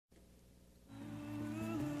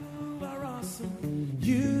awesome.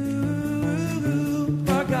 You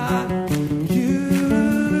are God. You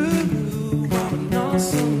are an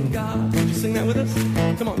awesome God. Would you sing that with us?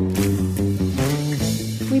 Come on.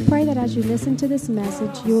 We pray that as you listen to this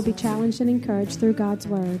message, you will be challenged and encouraged through God's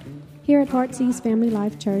Word. Here at Heartsease Family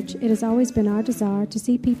Life Church, it has always been our desire to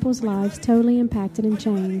see people's lives totally impacted and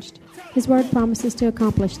changed. His Word promises to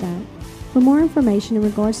accomplish that. For more information in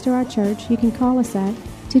regards to our church, you can call us at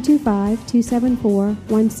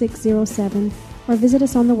 225-274-1607 or visit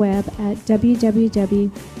us on the web at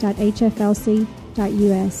www.hflc.us.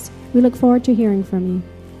 We look forward to hearing from you.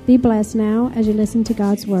 Be blessed now as you listen to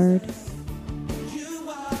God's Word.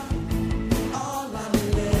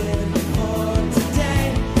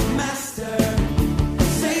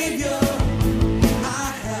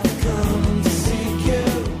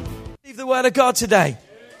 The Word of God today.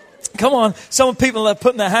 Come on, some people are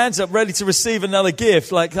putting their hands up ready to receive another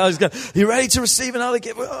gift. Like I was going, you ready to receive another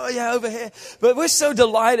gift? Oh yeah, over here. But we're so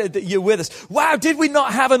delighted that you're with us. Wow, did we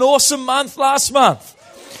not have an awesome month last month?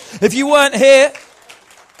 If you weren't here,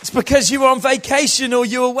 it's because you were on vacation or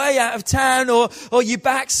you were way out of town or you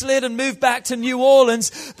backslid and moved back to New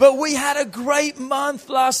Orleans. But we had a great month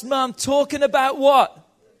last month talking about what?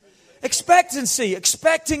 Expectancy,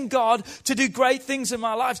 expecting God to do great things in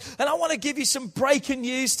my life. And I want to give you some breaking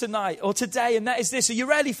news tonight or today, and that is this. Are you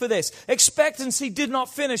ready for this? Expectancy did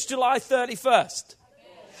not finish July 31st.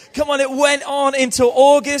 Come on, it went on into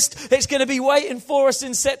August. It's going to be waiting for us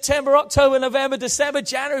in September, October, November, December,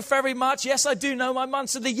 January, February, March. Yes, I do know my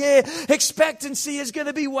months of the year. Expectancy is going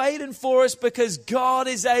to be waiting for us because God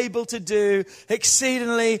is able to do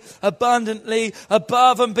exceedingly, abundantly,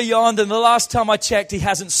 above and beyond. And the last time I checked, He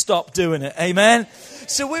hasn't stopped doing it. Amen.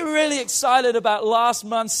 So we're really excited about last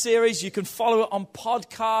month's series. You can follow it on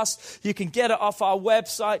podcast. You can get it off our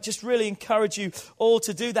website. Just really encourage you all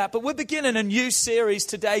to do that. But we're beginning a new series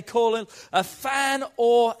today called A Fan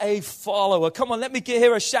or a Follower. Come on, let me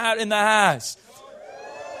hear a shout in the house.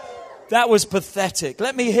 That was pathetic.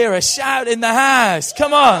 Let me hear a shout in the house.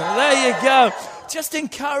 Come on, there you go. Just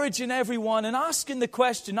encouraging everyone and asking the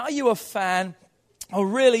question, are you a fan? Or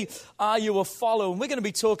really, are you a follower? And we're going to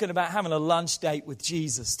be talking about having a lunch date with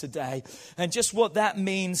Jesus today and just what that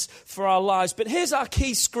means for our lives. But here's our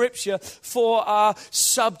key scripture for our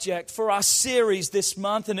subject, for our series this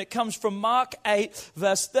month. And it comes from Mark 8,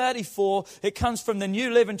 verse 34. It comes from the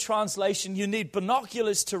New Living Translation. You need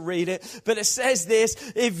binoculars to read it. But it says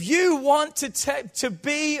this, if you want to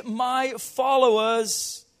be my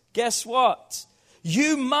followers, guess what?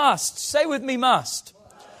 You must. Say with me, must.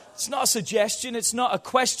 It's not a suggestion. It's not a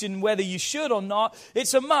question whether you should or not.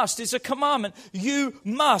 It's a must. It's a commandment. You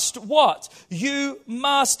must what? You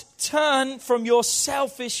must turn from your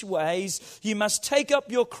selfish ways. You must take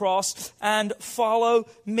up your cross and follow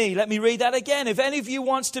me. Let me read that again. If any of you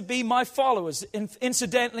wants to be my followers,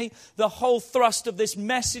 incidentally, the whole thrust of this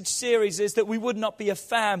message series is that we would not be a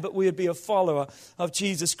fan, but we would be a follower of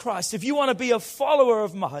Jesus Christ. If you want to be a follower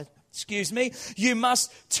of mine, you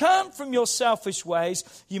must turn from your selfish ways.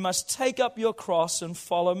 You must take up your cross and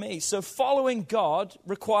follow me. So following God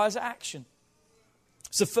requires action.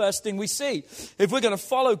 It's the first thing we see. If we're going to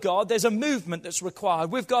follow God, there's a movement that's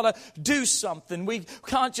required. We've got to do something. We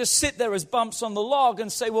can't just sit there as bumps on the log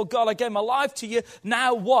and say, well, God, I gave my life to you.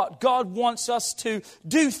 Now what? God wants us to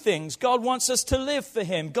do things. God wants us to live for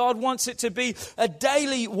Him. God wants it to be a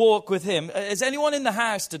daily walk with Him. Is anyone in the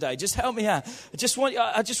house today? Just help me out. I just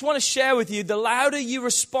want to share with you, the louder you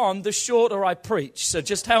respond, the shorter I preach. So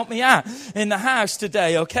just help me out in the house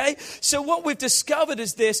today, okay? So what we've discovered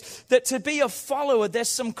is this, that to be a follower, there's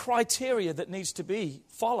some criteria that needs to be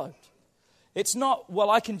followed. It's not, well,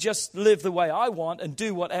 I can just live the way I want and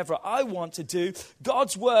do whatever I want to do.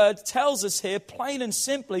 God's word tells us here, plain and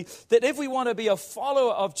simply, that if we want to be a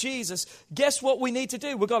follower of Jesus, guess what we need to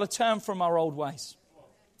do? We've got to turn from our old ways.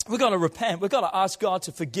 We've got to repent. We've got to ask God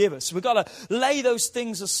to forgive us. We've got to lay those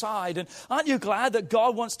things aside. And aren't you glad that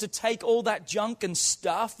God wants to take all that junk and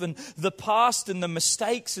stuff and the past and the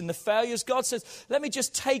mistakes and the failures? God says, let me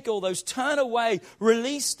just take all those, turn away,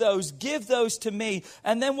 release those, give those to me.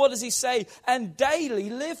 And then what does He say? And daily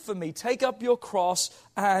live for me. Take up your cross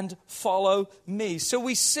and follow me. So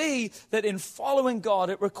we see that in following God,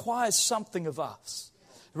 it requires something of us.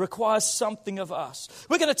 It requires something of us.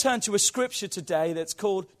 We're going to turn to a scripture today that's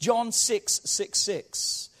called John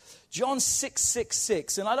 6:66. John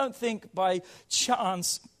 6:66. And I don't think by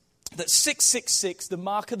chance that 666, the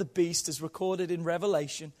mark of the beast, is recorded in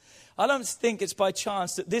Revelation. I don't think it's by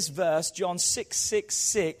chance that this verse, John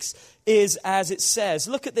 6:66, is as it says.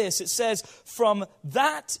 Look at this. It says, from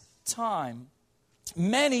that time,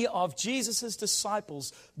 many of Jesus'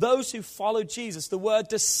 disciples, those who followed Jesus, the word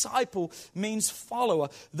disciple means follower,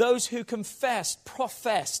 those who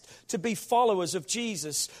professed to be followers of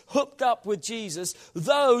Jesus, hooked up with Jesus,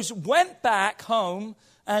 those went back home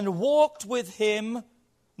and walked with him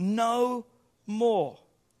no more.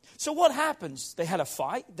 So what happens? They had a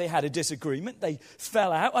fight, they had a disagreement, they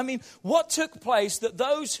fell out. I mean, what took place that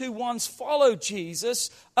those who once followed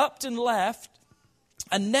Jesus upped and left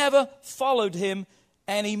and never followed him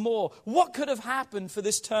anymore? What could have happened for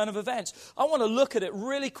this turn of events? I want to look at it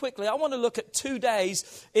really quickly. I want to look at 2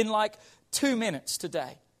 days in like 2 minutes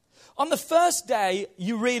today. On the first day,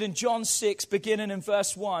 you read in John 6, beginning in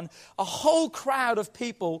verse 1, a whole crowd of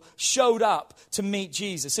people showed up to meet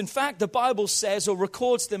Jesus. In fact, the Bible says or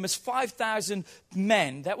records them as 5,000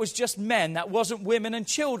 men. That was just men. That wasn't women and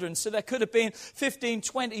children. So there could have been 15,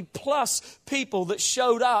 20 plus people that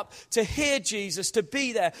showed up to hear Jesus, to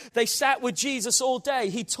be there. They sat with Jesus all day.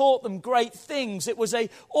 He taught them great things. It was an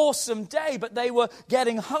awesome day, but they were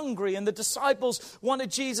getting hungry, and the disciples wanted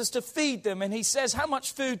Jesus to feed them. And he says, how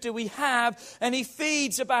much food do we have? And he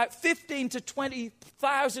feeds about 15 to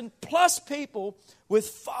 20,000 plus people with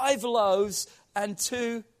 5 loaves and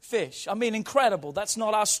 2 fish. I mean, incredible. That's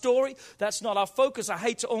not our story. That's not our focus. I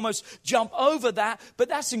hate to almost jump over that, but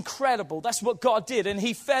that's incredible. That's what God did. And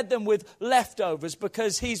he fed them with leftovers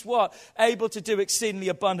because he's what? Able to do exceedingly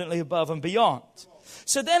abundantly above and beyond.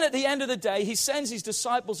 So then at the end of the day, he sends his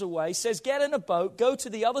disciples away, says, get in a boat, go to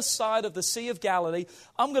the other side of the Sea of Galilee.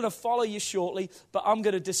 I'm going to follow you shortly, but I'm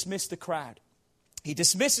going to dismiss the crowd. He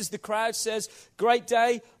dismisses the crowd, says, great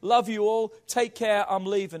day, love you all, take care, I'm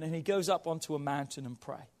leaving. And he goes up onto a mountain and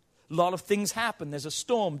pray. A lot of things happen. There's a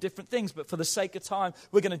storm, different things, but for the sake of time,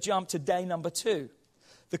 we're going to jump to day number 2.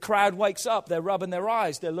 The crowd wakes up, they're rubbing their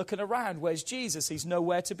eyes, they're looking around. Where's Jesus? He's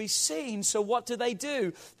nowhere to be seen. So what do?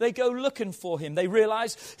 They go looking for him. They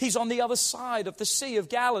realize he's on the other side of the Sea of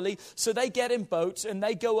Galilee. So they get in boats and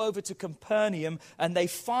they go over to Capernaum and they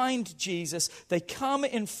find Jesus. They come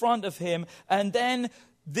in front of him, and then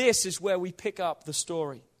this is where we pick up the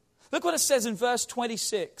story. Look what it says in verse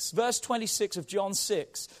 26 of John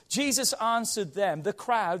 6. Jesus answered them, the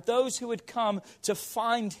crowd, those who had come to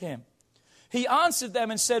find him. He answered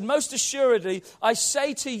them and said, most assuredly, I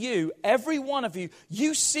say to you, every one of you,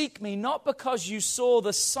 you seek me not because you saw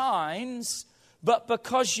the signs, but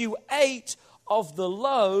because you ate of the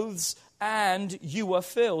loaves and you were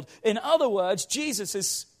filled. In other words, Jesus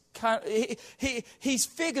is he's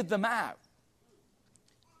figured them out.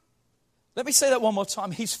 Let me say that one more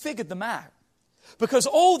time. He's figured them out. Because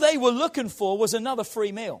all they were looking for was another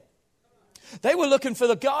free meal. They were looking for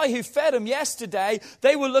the guy who fed them yesterday.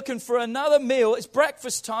 They were looking for another meal. It's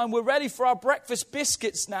breakfast time. We're ready for our breakfast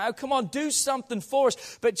biscuits now. Come on, do something for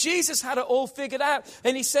us. But Jesus had it all figured out.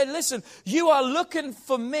 And he said, listen, you are looking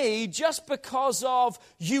for me just because of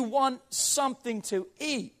you want something to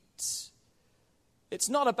eat. It's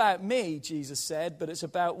not about me, Jesus said, but it's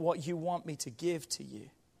about what you want me to give to you.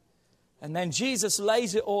 And then Jesus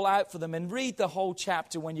lays it all out for them. And read the whole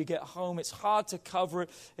chapter when you get home. It's hard to cover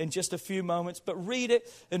it in just a few moments. But read it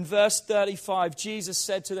in verse 35. Jesus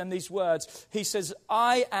said to them these words. He says,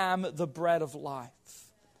 I am the bread of life.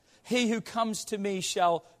 He who comes to me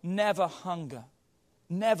shall never hunger.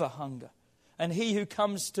 Never hunger. And he who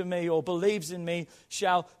comes to me or believes in me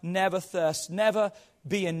shall never thirst. Never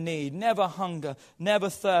be in need, never hunger, never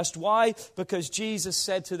thirst. Why? Because Jesus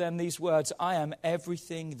said to them these words, I am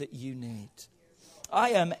everything that you need. I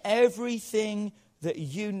am everything that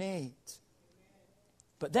you need.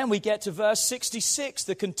 But then we get to verse 66,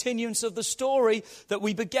 the continuance of the story that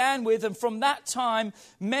we began with. And from that time,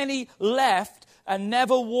 many left and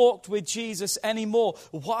never walked with Jesus anymore.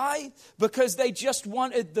 Why? Because they just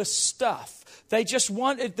wanted the stuff. They just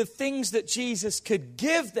wanted the things that Jesus could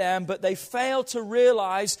give them, but they failed to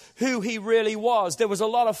realize who he really was. There was a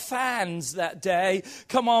lot of fans that day,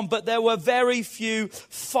 come on, but there were very few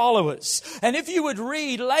followers. And if you would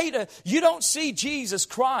read later, you don't see Jesus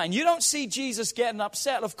crying. You don't see Jesus getting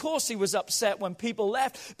upset. Of course he was upset when people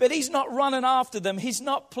left, but he's not running after them. He's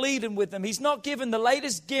not pleading with them. He's not giving the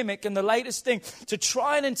latest gimmick and the latest thing to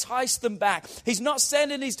try and entice them back. He's not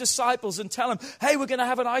sending his disciples and telling them, hey, we're going to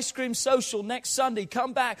have an ice cream social next Sunday,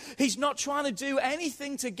 come back. He's not trying to do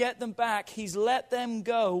anything to get them back. He's let them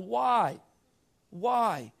go. Why?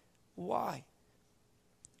 Why? Why?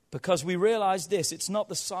 Because we realize this, it's not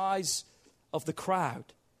the size of the crowd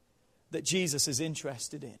that Jesus is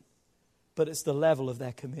interested in, but it's the level of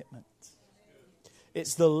their commitment.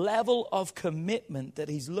 It's the level of commitment that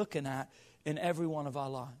he's looking at in every one of our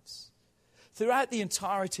lives. Throughout the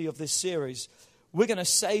entirety of this series, we're going to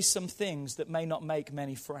say some things that may not make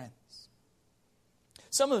many friends.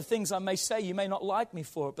 Some of the things I may say, you may not like me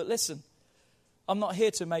for it, but listen, I'm not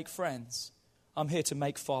here to make friends. I'm here to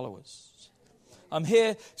make followers. I'm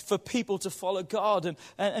here for people to follow God.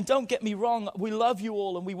 And don't get me wrong, we love you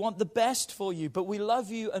all and we want the best for you, but we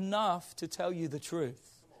love you enough to tell you the truth.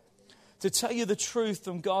 To tell you the truth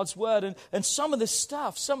from God's word. And some of this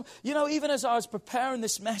stuff, even as I was preparing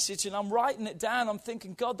this message and I'm writing it down, I'm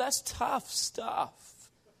thinking, God, that's tough stuff.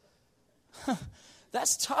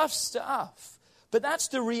 That's tough stuff. But that's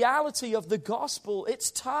the reality of the gospel.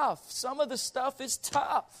 It's tough. Some of the stuff is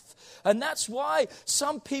tough. And that's why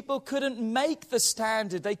some people couldn't make the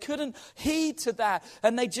standard. They couldn't heed to that.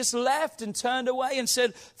 And they just left and turned away and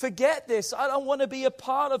said, forget this. I don't want to be a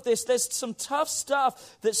part of this. There's some tough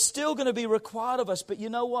stuff that's still going to be required of us. But you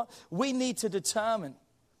know what? We need to determine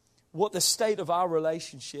what the state of our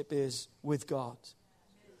relationship is with God.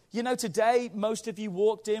 You know, today, most of you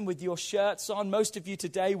walked in with your shirts on. Most of you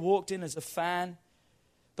today walked in as a fan.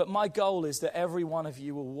 But my goal is that every one of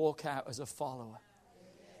you will walk out as a follower.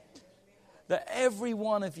 That every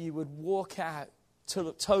one of you would walk out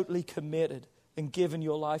totally committed and given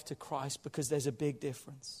your life to Christ, because there's a big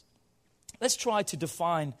difference. Let's try to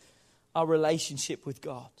define our relationship with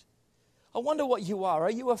God. I wonder what you are. Are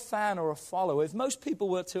you a fan or a follower? If most people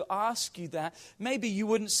were to ask you that, maybe you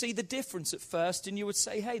wouldn't see the difference at first and you would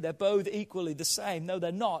say, hey, they're both equally the same. No,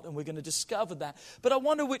 they're not, and we're going to discover that. But I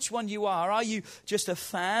wonder which one you are. Are you just a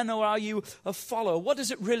fan or are you a follower? What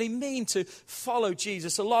does it really mean to follow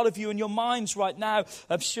Jesus? A lot of you in your minds right now,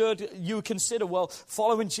 I'm sure you consider, well,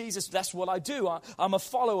 following Jesus, that's what I do. I'm a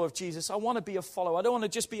follower of Jesus. I want to be a follower. I don't want to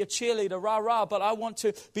just be a cheerleader, rah-rah, but I want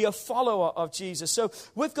to be a follower of Jesus. So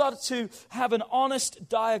we've got to have an honest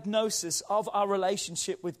diagnosis of our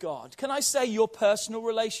relationship with God. Can I say your personal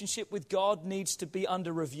relationship with God needs to be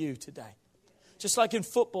under review today? Just like in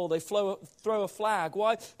football, they throw a flag.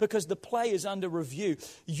 Why? Because the play is under review.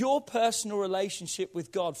 Your personal relationship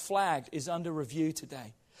with God, flagged, is under review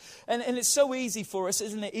today. And it's so easy for us,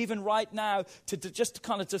 isn't it, even right now, to just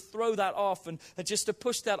kind of to throw that off and just to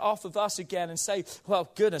push that off of us again and say, well,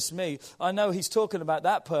 goodness me, I know he's talking about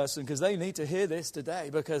that person because they need to hear this today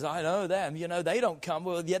because I know them. You know, they don't come.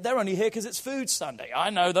 Well, yeah, they're only here because it's Food Sunday. I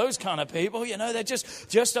know those kind of people. You know, they're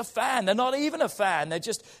just a fan. They're not even a fan. They're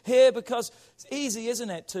just here because it's easy, isn't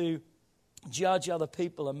it, to judge other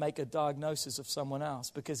people and make a diagnosis of someone else.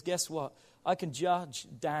 Because guess what? I can judge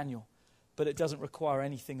Daniel, but it doesn't require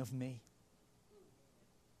anything of me.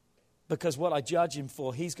 Because what I judge him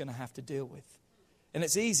for, he's going to have to deal with. And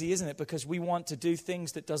it's easy, isn't it? Because we want to do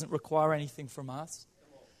things that doesn't require anything from us.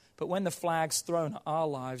 But when the flag's thrown at our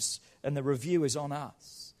lives and the review is on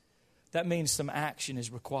us, that means some action is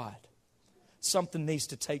required. Something needs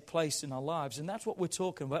to take place in our lives. And that's what we're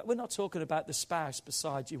talking about. We're not talking about the spouse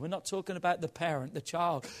beside you. We're not talking about the parent, the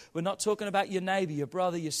child. We're not talking about your neighbor, your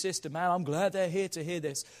brother, your sister. Man, I'm glad they're here to hear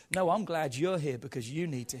this. No, I'm glad you're here because you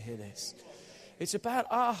need to hear this. It's about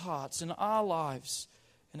our hearts and our lives.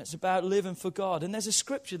 And it's about living for God. And there's a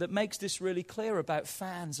scripture that makes this really clear about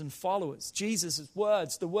fans and followers. Jesus'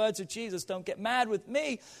 words, the words of Jesus, don't get mad with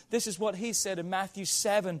me. This is what he said in Matthew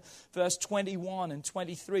 7, verse 21 and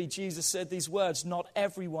 23. Jesus said these words, not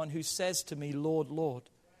everyone who says to me, Lord, Lord,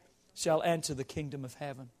 shall enter the kingdom of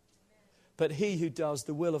heaven, but he who does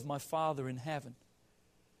the will of my Father in heaven.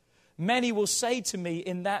 Many will say to me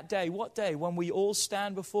in that day, what day? When we all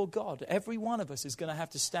stand before God. Every one of us is going to have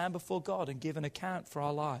to stand before God and give an account for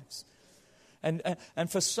our lives. And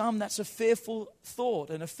for some, that's a fearful thought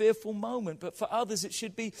and a fearful moment. But for others, it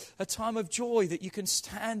should be a time of joy that you can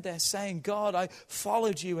stand there saying, God, I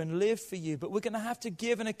followed you and lived for you. But we're going to have to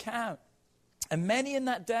give an account. And many in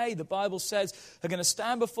that day, the Bible says, are going to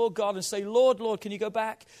stand before God and say, Lord, Lord, can you go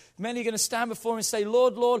back? Many are going to stand before him and say,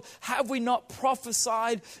 Lord, Lord, have we not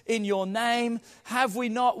prophesied in your name? Have we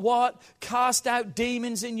not what? Cast out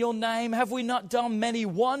demons in your name? Have we not done many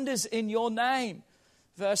wonders in your name?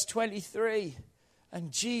 Verse 23, and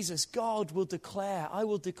Jesus, God will declare, I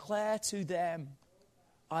will declare to them,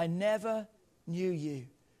 I never knew you.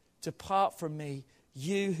 Depart from me,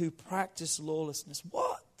 you who practice lawlessness.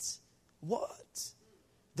 What?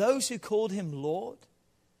 Those who called him Lord,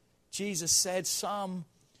 Jesus said, some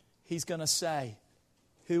he's going to say,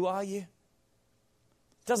 who are you?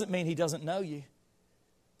 Doesn't mean he doesn't know you,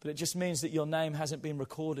 but it just means that your name hasn't been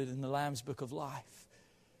recorded in the Lamb's Book of Life.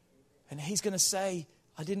 And he's going to say,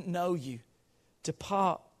 I didn't know you.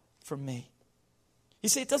 Depart from me. You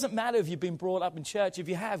see, it doesn't matter if you've been brought up in church. If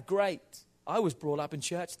you have, great. I was brought up in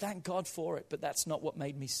church. Thank God for it. But that's not what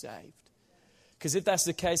made me saved. Because if that's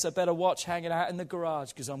the case, I better watch hanging out in the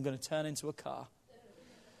garage because I'm going to turn into a car.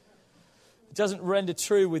 It doesn't render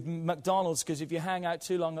true with McDonald's, because if you hang out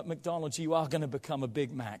too long at McDonald's, you are going to become a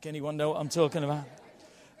Big Mac. Anyone know what I'm talking about?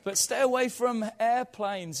 But stay away from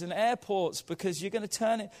airplanes and airports, because you're going to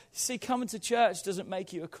turn it. See, coming to church doesn't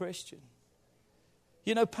make you a Christian.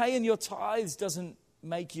 You know, paying your tithes doesn't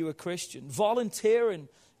make you a Christian. Volunteering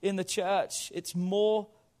in the church, it's more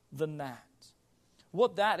than that.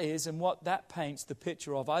 What that is and what that paints the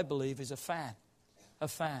picture of, I believe, is a fan. A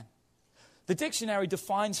fan. The dictionary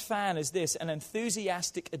defines fan as this: an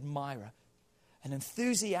enthusiastic admirer. An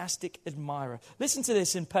enthusiastic admirer. Listen to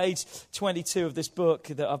this in page 22 of this book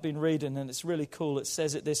that I've been reading, and it's really cool. It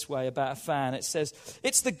says it this way about a fan. It says,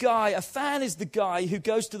 a fan is the guy who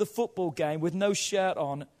goes to the football game with no shirt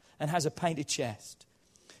on and has a painted chest.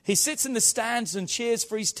 He sits in the stands and cheers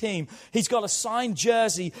for his team. He's got a signed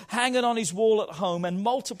jersey hanging on his wall at home and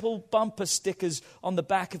multiple bumper stickers on the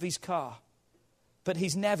back of his car. But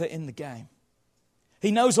he's never in the game. He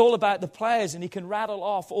knows all about the players and he can rattle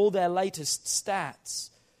off all their latest stats.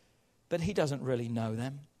 But he doesn't really know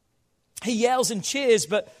them. He yells and cheers,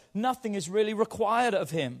 but nothing is really required of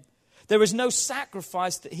him. There is no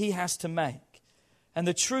sacrifice that he has to make. And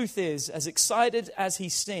the truth is, as excited as he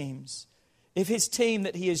seems, if his team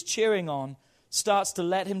that he is cheering on starts to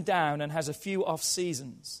let him down and has a few off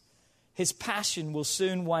seasons, his passion will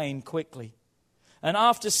soon wane quickly. And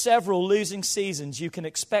after several losing seasons, you can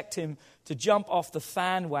expect him to jump off the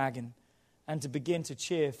fan wagon and to begin to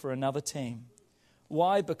cheer for another team.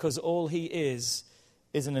 Why? Because all he is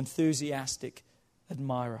an enthusiastic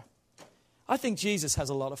admirer. I think Jesus has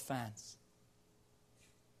a lot of fans.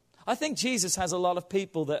 I think Jesus has a lot of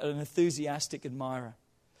people that are an enthusiastic admirer.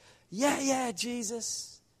 Yeah,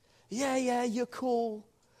 Jesus. Yeah, you're cool.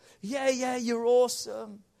 Yeah, you're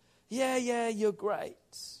awesome. Yeah, you're great.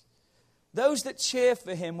 Those that cheer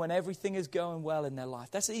for him when everything is going well in their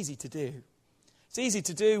life. That's easy to do. It's easy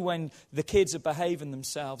to do when the kids are behaving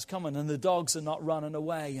themselves. Come on, and the dogs are not running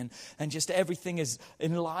away. And just everything is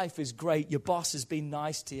in life is great. Your boss has been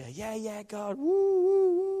nice to you. Yeah, God. Woo,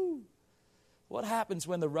 woo, woo. What happens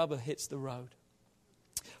when the rubber hits the road?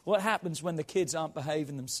 What happens when the kids aren't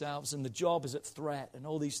behaving themselves and the job is at threat and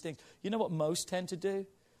all these things? You know what most tend to do?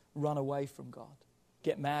 Run away from God.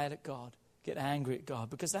 Get mad at God. Get angry at God,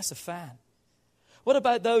 because that's a fan. What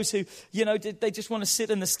about those who, they just want to sit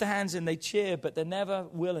in the stands and they cheer, but they're never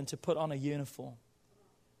willing to put on a uniform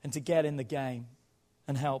and to get in the game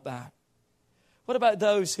and help out? What about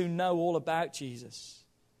those who know all about Jesus,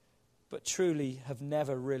 but truly have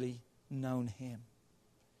never really known him?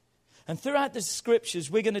 And throughout the scriptures,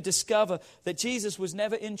 we're going to discover that Jesus was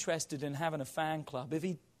never interested in having a fan club. If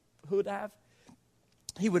he would have,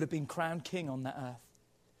 he would have been crowned king on the earth.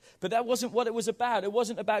 But that wasn't what it was about. It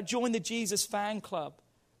wasn't about join the Jesus fan club.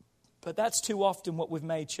 But that's too often what we've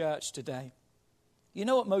made church today. You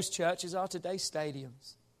know what most churches are today?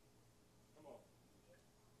 Stadiums.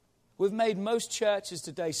 We've made most churches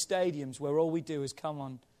today stadiums where all we do is come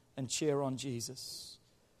on and cheer on Jesus.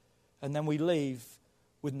 And then we leave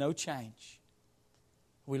with no change.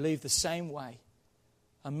 We leave the same way.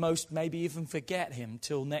 And most maybe even forget him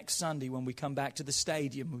till next Sunday when we come back to the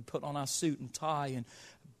stadium. We put on our suit and tie and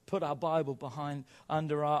put our Bible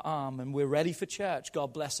under our arm, and we're ready for church.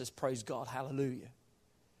 God bless us. Praise God. Hallelujah.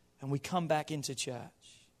 And we come back into church.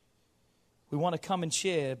 We want to come and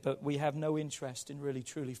cheer, but we have no interest in really,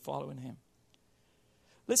 truly following him.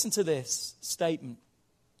 Listen to this statement.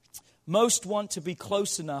 Most want to be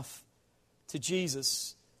close enough to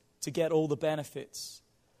Jesus to get all the benefits,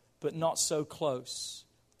 but not so close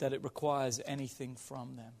that it requires anything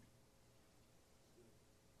from them.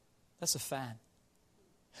 That's a fan.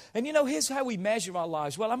 And here's how we measure our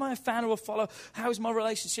lives. Well, am I a fan or a follower? How is my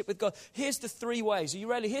relationship with God? Here's the 3 ways. Are you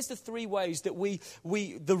ready? Here's the 3 ways that we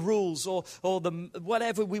the rules or the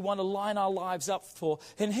whatever we want to line our lives up for.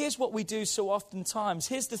 And here's what we do so oftentimes.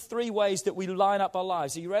 Here's the 3 ways that we line up our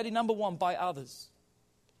lives. Are you ready? Number 1, by others.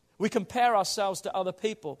 We compare ourselves to other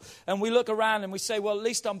people. And we look around and we say, well, at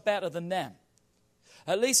least I'm better than them.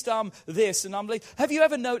 At least I'm this and I'm like. Have you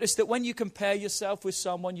ever noticed that when you compare yourself with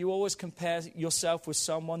someone, you always compare yourself with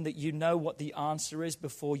someone that you know what the answer is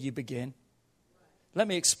before you begin? Let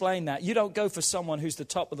me explain that. You don't go for someone who's the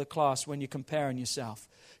top of the class when you're comparing yourself.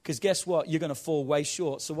 Because guess what? You're going to fall way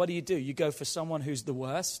short. So what do? You go for someone who's the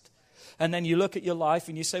worst. And then you look at your life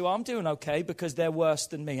and you say, well, I'm doing okay because they're worse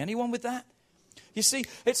than me. Anyone with that? You see,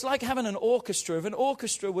 it's like having an orchestra. If an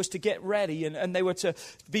orchestra was to get ready and they were to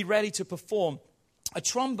be ready to perform, a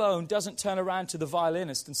trombone doesn't turn around to the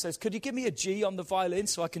violinist and says, could you give me a G on the violin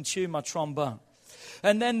so I can tune my trombone?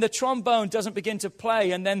 and then the trombone doesn't begin to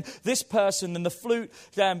play, and then this person and the flute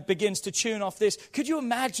begins to tune off this. Could you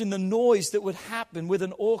imagine the noise that would happen with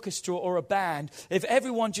an orchestra or a band if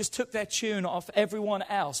everyone just took their tune off everyone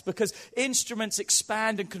else? Because instruments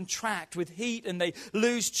expand and contract with heat, and they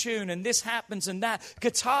lose tune, and this happens and that.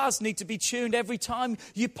 Guitars need to be tuned every time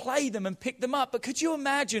you play them and pick them up. But could you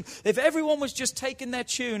imagine if everyone was just taking their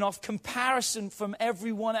tune off comparison from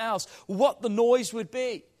everyone else, what the noise would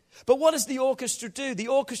be? But what does the orchestra do? The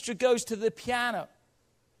orchestra goes to the piano.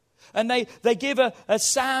 And they give a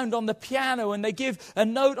sound on the piano, and they give a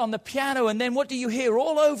note on the piano. And then what do you hear?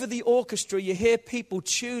 All over the orchestra, you hear people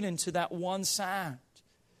tune into that one sound.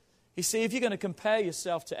 You see, if you're going to compare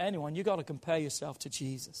yourself to anyone, you've got to compare yourself to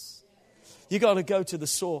Jesus. You've got to go to the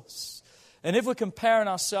source. And if we're comparing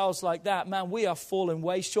ourselves like that, man, we are falling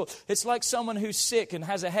way short. It's like someone who's sick and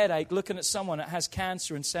has a headache looking at someone that has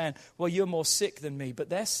cancer and saying, well, you're more sick than me, but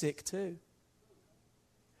they're sick too.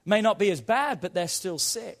 May not be as bad, but they're still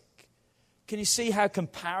sick. Can you see how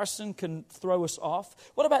comparison can throw us off?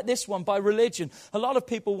 What about this one, by religion? A lot of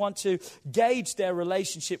people want to gauge their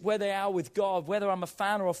relationship, where they are with God, whether I'm a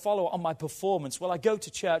fan or a follower, on my performance. Well, I go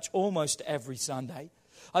to church almost every Sunday.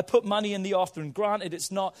 I put money in the offering. Granted,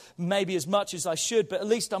 it's not maybe as much as I should, but at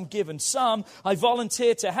least I'm given some. I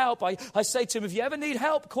volunteer to help. I say to them, if you ever need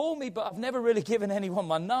help, call me. But I've never really given anyone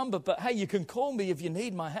my number. But hey, you can call me if you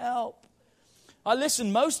need my help. I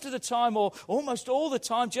listen most of the time, or almost all the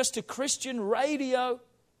time, just to Christian radio.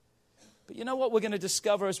 But you know what we're going to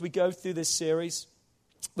discover as we go through this series?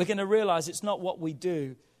 We're going to realize it's not what we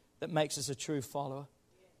do that makes us a true follower,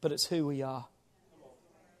 but it's who we are.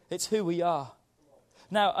 It's who we are.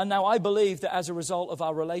 Now I believe that as a result of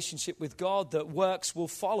our relationship with God, that works will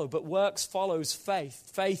follow, but works follows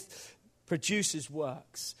faith. Faith produces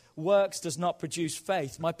works. Works does not produce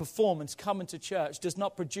faith. My performance coming to church does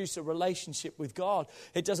not produce a relationship with God.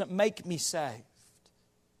 It doesn't make me saved.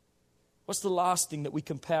 What's the last thing that we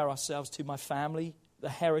compare ourselves to? My family, the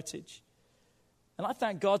heritage. And I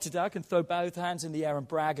thank God today I can throw both hands in the air and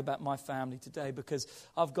brag about my family today, because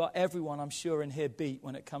I've got everyone, I'm sure, in here beat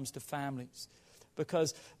when it comes to families.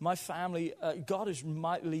 Because my family, God has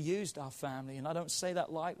mightily used our family, and I don't say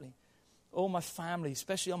that lightly. All my family,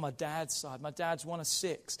 especially on my dad's side. My dad's one of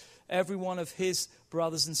 6. Every one of his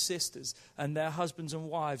brothers and sisters and their husbands and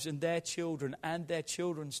wives and their children and their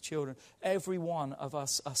children's children, every one of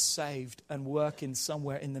us are saved and working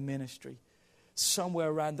somewhere in the ministry. Somewhere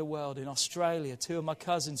around the world. In Australia, 2 of my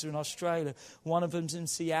cousins are in Australia. One of them's in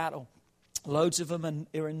Seattle. Loads of them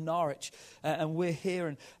are in Norwich, and we're here,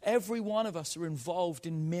 and every one of us are involved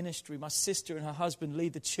in ministry. My sister and her husband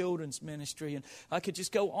lead the children's ministry, and I could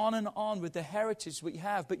just go on and on with the heritage we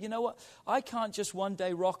have. But you know what? I can't just one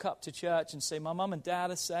day rock up to church and say, my mum and dad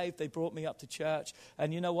are saved, they brought me up to church,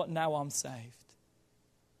 and you know what? Now I'm saved.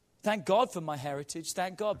 Thank God for my heritage,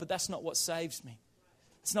 thank God, but that's not what saves me.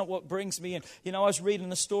 It's not what brings me in. You know, I was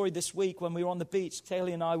reading a story this week when we were on the beach.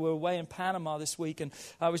 Kelly and I were away in Panama this week, and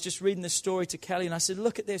I was just reading this story to Kelly, and I said,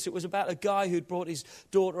 look at this. It was about a guy who'd brought his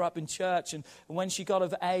daughter up in church, and when she got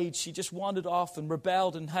of age, she just wandered off and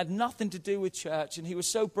rebelled and had nothing to do with church, and he was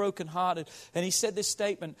so brokenhearted. And he said this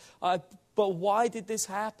statement, but why did this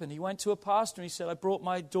happen? He went to a pastor and he said, I brought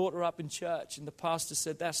my daughter up in church. And the pastor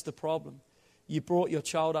said, that's the problem. You brought your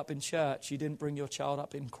child up in church. You didn't bring your child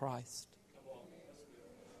up in Christ.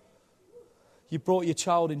 You brought your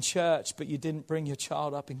child in church, but you didn't bring your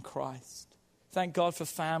child up in Christ. Thank God for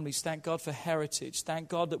families. Thank God for heritage. Thank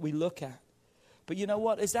God that we look at. But you know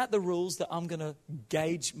what? Is that the rules that I'm going to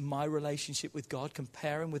gauge my relationship with God,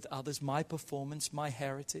 comparing with others, my performance, my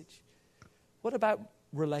heritage? What about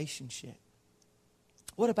relationship?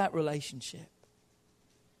 What about relationship?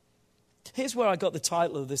 Here's where I got the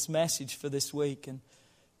title of this message for this week, and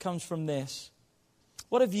it comes from this.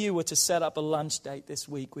 What if you were to set up a lunch date this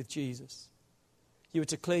week with Jesus? You were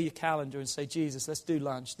to clear your calendar and say, Jesus, let's do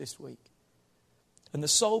lunch this week. And the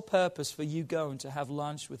sole purpose for you going to have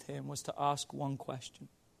lunch with him was to ask one question.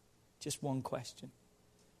 Just one question.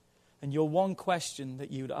 And your one question that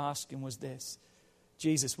you would ask him was this: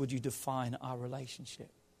 Jesus, would you define our relationship?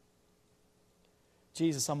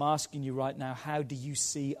 Jesus, I'm asking you right now, how do you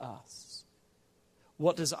see us?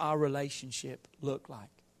 What does our relationship look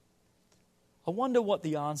like? I wonder what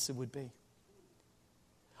the answer would be.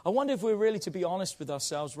 I wonder if we're really to be honest with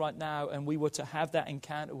ourselves right now, and we were to have that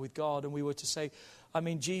encounter with God, and we were to say,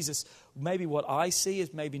 Jesus, maybe what I see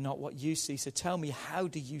is maybe not what you see. So tell me, how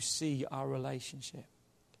do you see our relationship?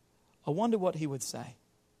 I wonder what he would say.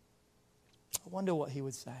 I wonder what he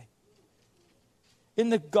would say. In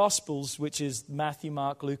the Gospels, which is Matthew,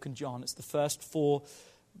 Mark, Luke, and John, it's the first 4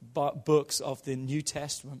 books of the New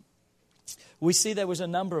Testament. we see there was a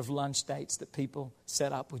number of lunch dates that people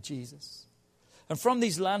set up with Jesus. And from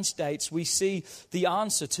these lunch dates, we see the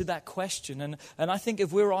answer to that question. And I think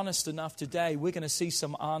if we're honest enough today, we're going to see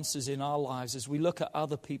some answers in our lives as we look at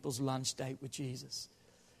other people's lunch date with Jesus.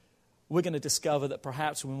 We're going to discover that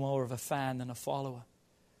perhaps we're more of a fan than a follower.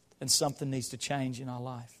 And something needs to change in our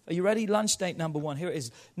life. Are you ready? Lunch date number 1. Here it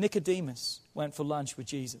is. Nicodemus went for lunch with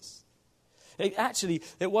Jesus.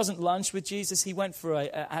 It wasn't lunch with Jesus. He went for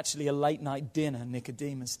a late night dinner,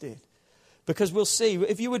 Nicodemus did. Because we'll see,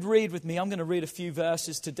 if you would read with me, I'm going to read a few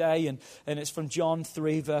verses today, and it's from John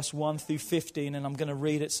 3, verse 1 through 15, and I'm going to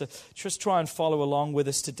read it. So just try and follow along with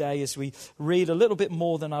us today as we read a little bit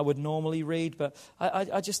more than I would normally read, but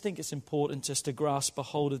I just think it's important just to grasp a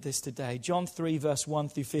hold of this today. John 3, verse 1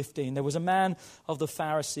 through 15. There was a man of the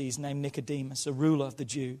Pharisees named Nicodemus, a ruler of the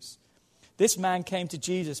Jews. This man came to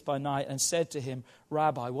Jesus by night and said to him,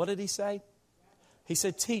 Rabbi, what did he say? He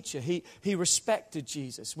said, teacher. He respected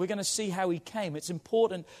Jesus. We're going to see how he came. It's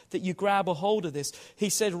important that you grab a hold of this. He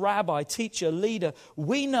said, Rabbi, teacher, leader,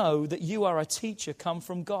 we know that you are a teacher come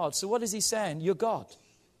from God. So what is he saying? You're God.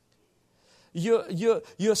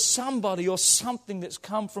 You're somebody or something that's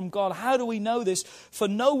come from God. How do we know this? For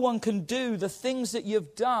no one can do the things that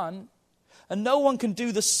you've done, and no one can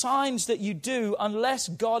do the signs that you do unless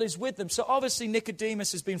God is with them. So obviously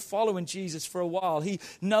Nicodemus has been following Jesus for a while. He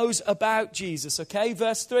knows about Jesus, okay?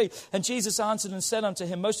 Verse 3, and Jesus answered and said unto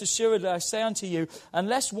him, most assuredly I say unto you,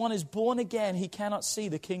 unless one is born again, he cannot see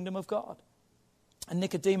the kingdom of God. And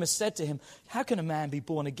Nicodemus said to him, how can a man be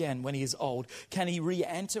born again when he is old? Can he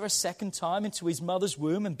re-enter a second time into his mother's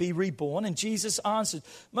womb and be reborn? And Jesus answered,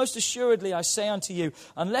 most assuredly I say unto you,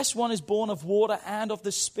 unless one is born of water and of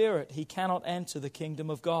the Spirit, he cannot enter the kingdom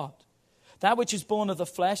of God. That which is born of the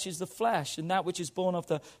flesh is the flesh, and that which is born of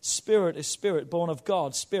the Spirit is spirit, born of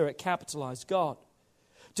God, Spirit, capitalized, God.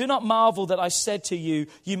 Do not marvel that I said to you,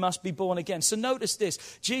 you must be born again. So notice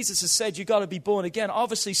this. Jesus has said you've got to be born again.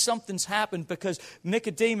 Obviously something's happened because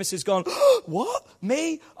Nicodemus has gone, what?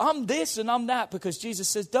 Me? I'm this and I'm that. Because Jesus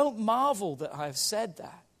says, don't marvel that I have said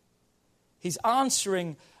that. He's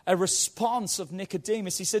answering a response of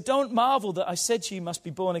Nicodemus. He said, don't marvel that I said to you, you must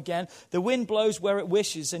be born again. The wind blows where it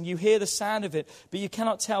wishes and you hear the sound of it, but you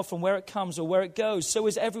cannot tell from where it comes or where it goes. So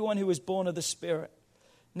is everyone who is born of the Spirit.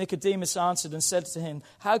 Nicodemus answered and said to him,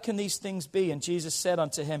 how can these things be? And Jesus said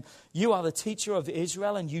unto him, you are the teacher of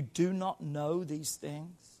Israel, and you do not know these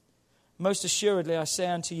things? Most assuredly, I say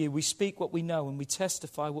unto you, we speak what we know, and we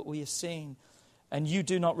testify what we have seen, and you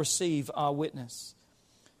do not receive our witness.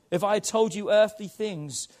 If I had told you earthly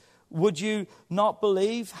things, would you not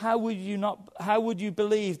believe? How would you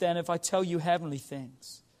believe then if I tell you heavenly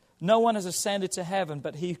things? No one has ascended to heaven,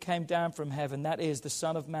 but he who came down from heaven, that is the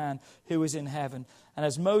Son of Man who is in heaven. And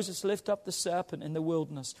as Moses lifted up the serpent in the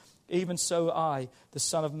wilderness, even so I, the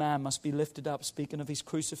Son of Man, must be lifted up, speaking of his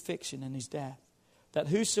crucifixion and his death, that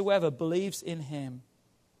whosoever believes in him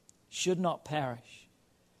should not perish,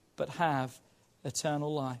 but have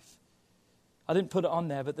eternal life. I didn't put it on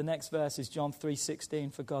there, but the next verse is John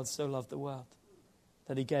 3:16, for God so loved the world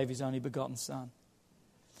that he gave his only begotten Son.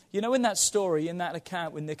 You know, in that story, in that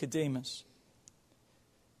account with Nicodemus,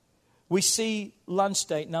 we see lunch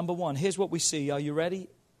date number 1. Here's what we see. Are you ready?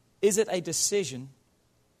 Is it a decision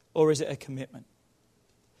or is it a commitment?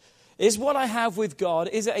 Is what I have with God,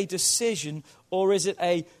 is it a decision or is it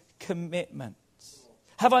a commitment?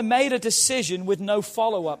 Have I made a decision with no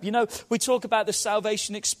follow-up? You know, we talk about the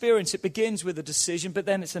salvation experience. It begins with a decision, but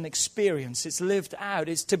then it's an experience. It's lived out.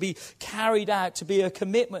 It's to be carried out, to be a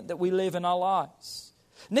commitment that we live in our lives.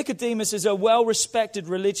 Nicodemus is a well-respected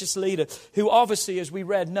religious leader who obviously, as we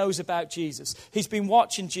read, knows about Jesus. He's been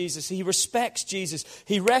watching Jesus. He respects Jesus.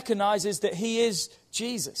 He recognizes that he is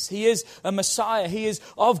Jesus. He is a Messiah. He is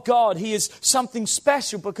of God. He is something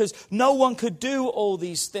special because no one could do all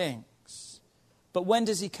these things. But when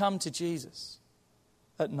does he come to Jesus?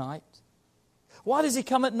 At night. Why does he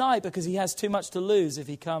come at night? Because he has too much to lose if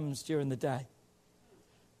he comes during the day.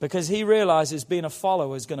 Because he realizes being a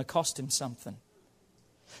follower is going to cost him something.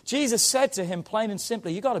 Jesus said to him plain and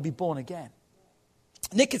simply, you've got to be born again.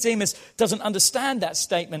 Nicodemus doesn't understand that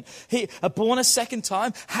statement. He born a second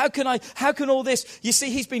time. How can all this? You see,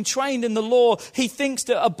 he's been trained in the law. He thinks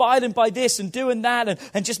that abiding by this and doing that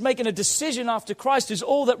and just making a decision after Christ is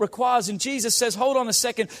all that requires. And Jesus says, hold on a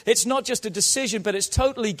second. It's not just a decision, but it's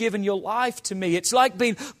totally giving your life to me. It's like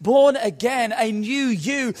being born again, a new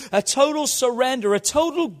you, a total surrender, a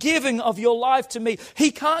total giving of your life to me.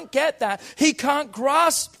 He can't get that. He can't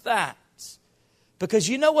grasp that. Because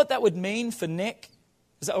you know what that would mean for Nick?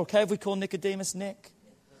 Is that okay if we call Nicodemus Nick?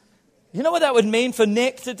 You know what that would mean for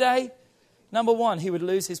Nick today? Number one, he would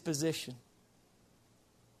lose his position.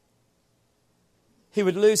 He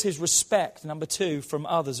would lose his respect, number two, from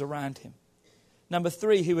others around him. Number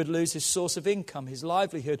three, he would lose his source of income, his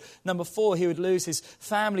livelihood. Number four, he would lose his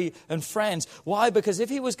family and friends. Why? Because if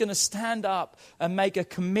he was going to stand up and make a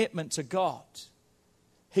commitment to God,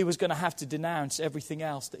 he was going to have to denounce everything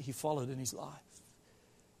else that he followed in his life.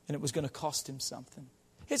 And it was going to cost him something.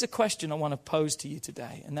 Here's a question I want to pose to you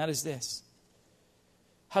today, and that is this.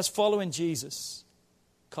 Has following Jesus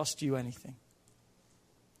cost you anything?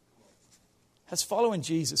 Has following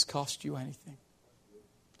Jesus cost you anything?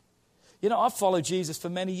 You know, I've followed Jesus for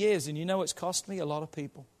many years, and you know it's cost me? A lot of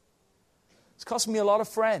people. It's cost me a lot of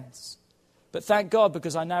friends. But thank God,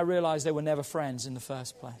 because I now realize they were never friends in the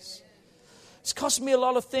first place. It's cost me a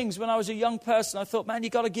lot of things. When I was a young person, I thought, man,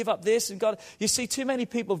 you got to give up this. You see, too many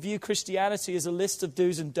people view Christianity as a list of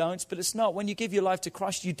do's and don'ts, but it's not. When you give your life to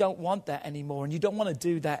Christ, you don't want that anymore, and you don't want to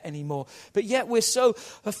do that anymore. But yet we're so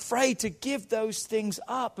afraid to give those things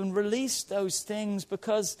up and release those things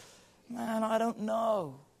because, man, I don't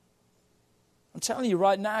know. I'm telling you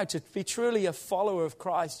right now, to be truly a follower of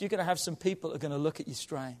Christ, you're going to have some people that are going to look at you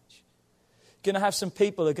strange. You're going to have some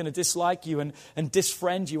people that are going to dislike you and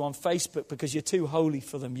disfriend you on Facebook because you're too holy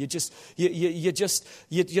for them. You're just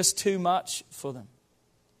too much for them.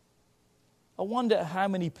 I wonder how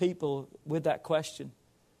many people with that question,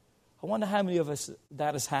 I wonder how many of us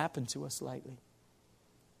that has happened to us lately.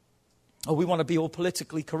 Oh, we want to be all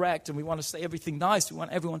politically correct and we want to say everything nice. We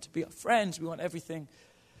want everyone to be our friends. We want everything.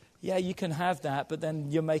 Yeah, you can have that, but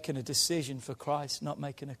then you're making a decision for Christ, not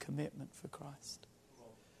making a commitment for Christ.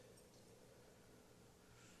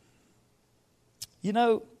 You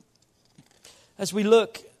know, as we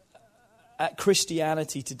look at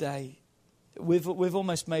Christianity today, we've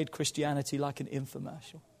almost made Christianity like an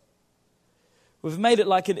infomercial. We've made it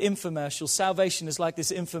like an infomercial. Salvation is like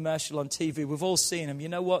this infomercial on TV. We've all seen them. You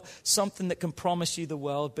know what? Something that can promise you the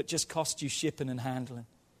world, but just cost you shipping and handling.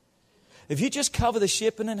 If you just cover the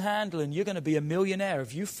shipping and handling, you're going to be a millionaire.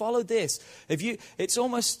 If you follow this, it's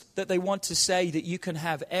almost that they want to say that you can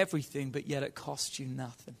have everything, but yet it costs you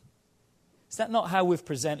nothing. Is that not how we've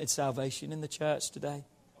presented salvation in the church today?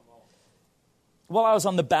 While I was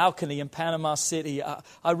on the balcony in Panama City,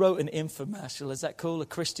 I wrote an infomercial. Is that cool? A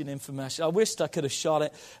Christian infomercial. I wished I could have shot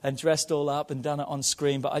it and dressed all up and done it on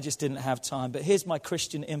screen, but I just didn't have time. But here's my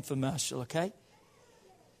Christian infomercial, okay?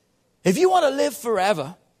 If you want to live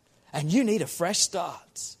forever and you need a fresh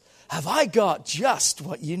start, have I got just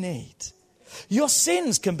what you need? Your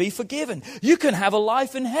sins can be forgiven. You can have a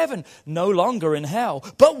life in heaven, no longer in hell.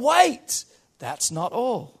 But wait! That's not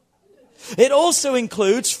all. It also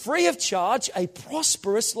includes, free of charge, a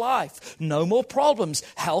prosperous life. No more problems,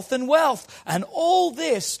 health and wealth. And all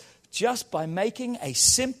this just by making a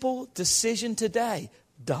simple decision today,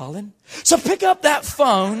 darling. So pick up that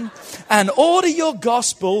phone and order your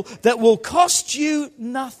gospel that will cost you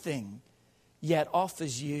nothing, yet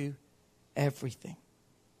offers you everything.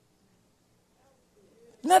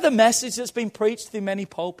 Isn't that the message that's been preached through many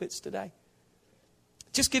pulpits today?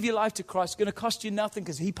 Just give your life to Christ. It's going to cost you nothing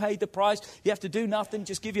because He paid the price. You have to do nothing.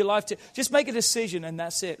 Just give your life to... Just make a decision and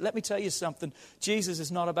that's it. Let me tell you something. Jesus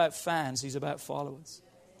is not about fans. He's about followers.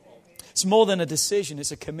 It's more than a decision.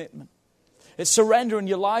 It's a commitment. It's surrendering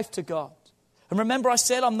your life to God. And remember I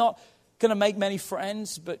said I'm not going to make many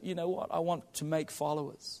friends, but you know what? I want to make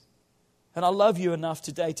followers. And I love you enough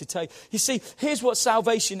today to tell you. You see, here's what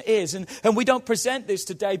salvation is. And we don't present this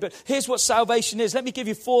today, but here's what salvation is. Let me give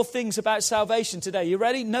you 4 things about salvation today. You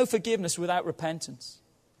ready? No forgiveness without repentance.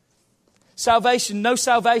 Salvation, no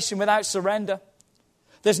salvation without surrender.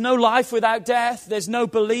 There's no life without death. There's no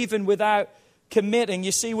believing without committing.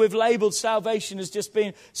 You see, we've labeled salvation as just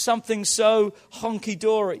being something so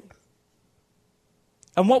honky-dory.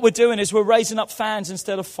 And what we're doing is we're raising up fans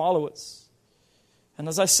instead of followers. And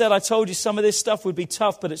as I said, I told you some of this stuff would be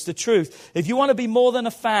tough, but it's the truth. If you want to be more than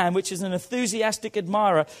a fan, which is an enthusiastic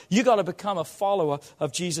admirer, you got to become a follower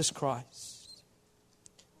of Jesus Christ.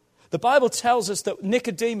 The Bible tells us that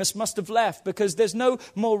Nicodemus must have left because there's no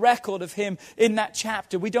more record of him in that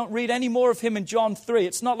chapter. We don't read any more of him in John 3.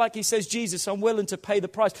 It's not like he says, Jesus, I'm willing to pay the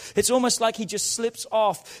price. It's almost like he just slips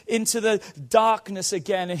off into the darkness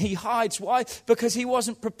again and he hides. Why? Because he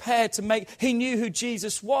wasn't prepared to he knew who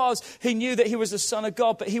Jesus was. He knew that he was the Son of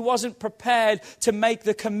God, but he wasn't prepared to make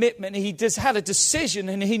the commitment. He just had a decision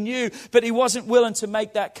and he knew, but he wasn't willing to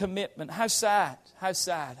make that commitment. How sad, how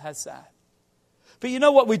sad, how sad. But you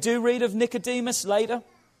know what we do read of Nicodemus later?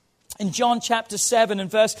 In John chapter 7 and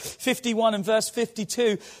verse 51 and verse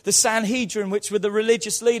 52, the Sanhedrin, which were the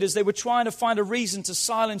religious leaders, they were trying to find a reason to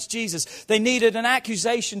silence Jesus. They needed an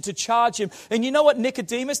accusation to charge him. And you know what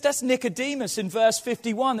Nicodemus? That's Nicodemus in verse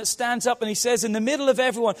 51 that stands up and he says, in the middle of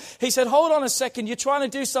everyone, he said, hold on a second, you're trying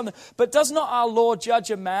to do something. But does not our Lord judge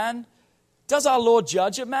a man? Does our Lord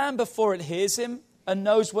judge a man before it hears him and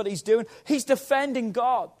knows what he's doing? He's defending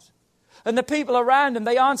God. And the people around him,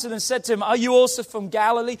 they answered and said to him, are you also from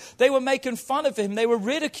Galilee? They were making fun of him. They were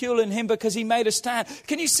ridiculing him because he made a stand.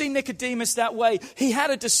 Can you see Nicodemus that way? He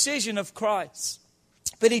had a decision of Christ,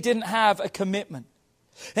 but he didn't have a commitment.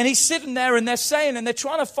 And he's sitting there and they're saying, and they're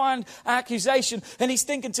trying to find accusation. And he's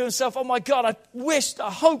thinking to himself, oh my God,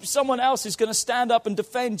 I hope someone else is going to stand up and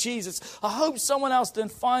defend Jesus. I hope someone else. Then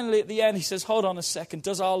finally at the end, he says, hold on a second.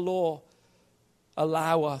 Does our law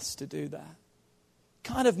allow us to do that?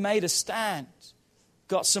 Kind of made a stand,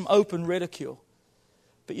 got some open ridicule.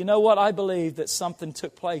 But you know what? I believe that something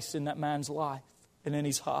took place in that man's life and in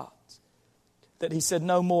his heart. That he said,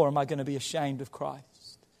 no more am I going to be ashamed of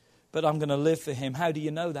Christ, but I'm going to live for him. How do you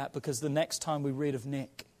know that? Because the next time we read of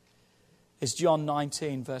Nick is John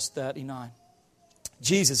 19, verse 39.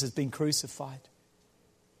 Jesus has been crucified.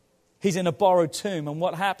 He's in a borrowed tomb, and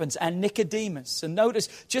what happens? And Nicodemus, and notice,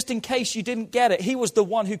 just in case you didn't get it, he was the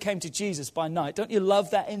one who came to Jesus by night. Don't you love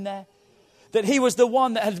that in there? That he was the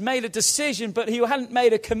one that had made a decision, but he hadn't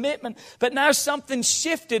made a commitment. But now something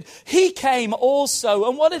shifted. He came also.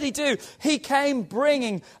 And what did he do? He came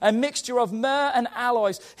bringing a mixture of myrrh and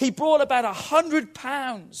aloes. He brought about 100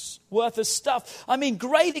 pounds worth of stuff. I mean,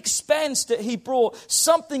 great expense that he brought.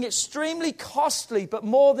 Something extremely costly, but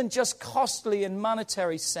more than just costly in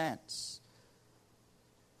monetary sense.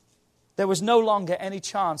 There was no longer any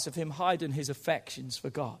chance of him hiding his affections for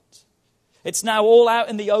God. It's now all out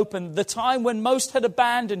in the open. The time when most had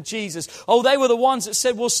abandoned Jesus. Oh, they were the ones that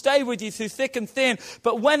said, we'll stay with you through thick and thin.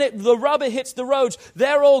 But when the rubber hits the roads,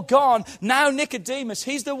 they're all gone. Now Nicodemus,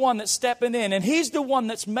 he's the one that's stepping in. And he's the one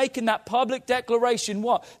that's making that public declaration.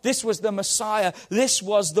 What? This was the Messiah. This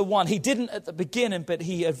was the one. He didn't at the beginning, but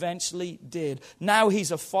he eventually did. Now he's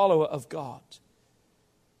a follower of God.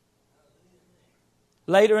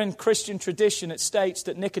 Later in Christian tradition, it states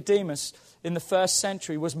that Nicodemus in the first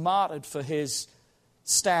century was martyred for his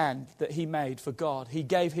stand that he made for God. He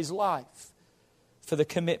gave his life for the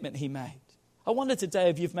commitment he made. I wonder today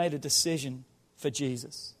if you've made a decision for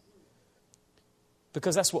Jesus.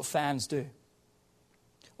 Because that's what fans do.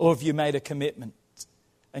 Or if you made a commitment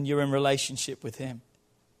and you're in relationship with him.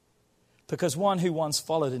 Because one who once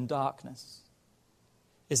followed in darkness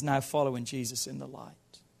is now following Jesus in the light.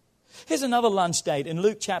 Here's another lunch date. In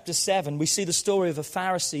Luke chapter 7, we see the story of a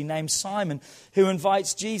Pharisee named Simon who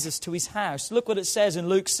invites Jesus to his house. Look what it says in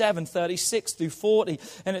Luke 7, 36 through 40.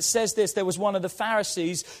 And it says this, there was one of the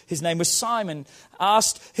Pharisees, his name was Simon,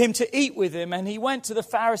 asked him to eat with him. And he went to the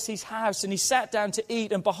Pharisee's house and he sat down to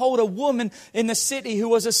eat. And behold, a woman in the city who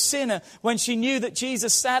was a sinner, when she knew that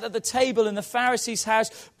Jesus sat at the table in the Pharisee's house,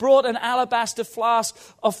 brought an alabaster flask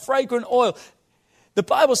of fragrant oil. The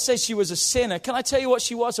Bible says she was a sinner. Can I tell you what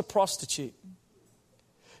she was? A prostitute.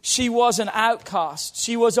 She was an outcast.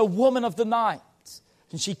 She was a woman of the night.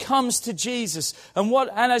 And she comes to Jesus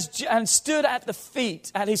and stood at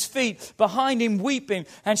his feet, behind him weeping.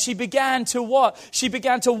 And she began to what? She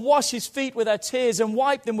began to wash his feet with her tears and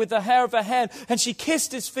wipe them with the hair of her head. And she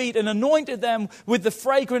kissed his feet and anointed them with the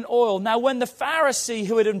fragrant oil. Now when the Pharisee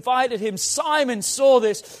who had invited him, Simon, saw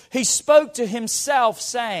this, he spoke to himself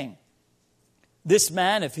saying, this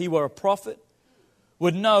man, if he were a prophet,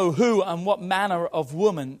 would know who and what manner of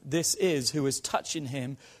woman this is who is touching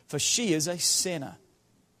him, for she is a sinner.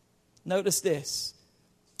 Notice this.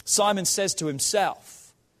 Simon says to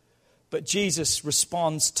himself, but Jesus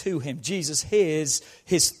responds to him. Jesus hears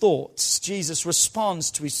his thoughts. Jesus responds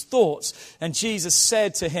to his thoughts. And Jesus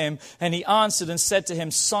said to him, and he answered and said to him,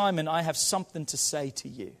 Simon, I have something to say to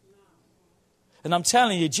you. And I'm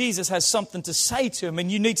telling you, Jesus has something to say to him,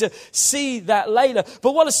 and you need to see that later.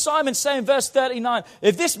 But what does Simon say in verse 39?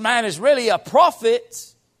 If this man is really a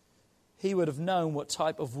prophet, he would have known what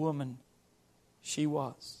type of woman she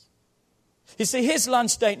was. You see, here's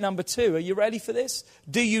lunch date number 2. Are you ready for this?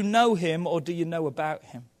 Do you know him or do you know about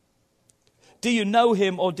him? Do you know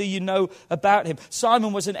him or do you know about him?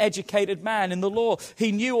 Simon was an educated man in the law.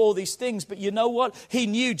 He knew all these things, but you know what? He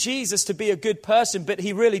knew Jesus to be a good person, but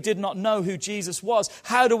he really did not know who Jesus was.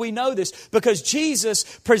 How do we know this? Because Jesus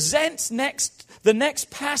presents the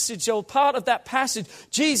next passage, or part of that passage.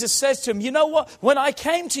 Jesus says to him, you know what? When I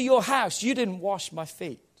came to your house, you didn't wash my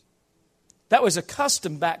feet. That was a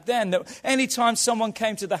custom back then, that anytime someone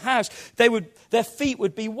came to the house, their feet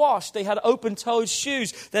would be washed. They had open-toed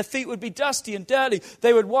shoes. Their feet would be dusty and dirty.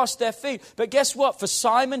 They would wash their feet. But guess what? For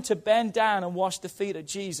Simon to bend down and wash the feet of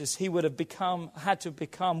Jesus, he would have had to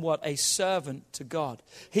become what? A servant to God.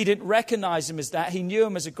 He didn't recognize him as that. He knew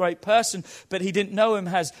him as a great person, but he didn't know him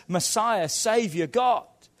as Messiah, Savior, God.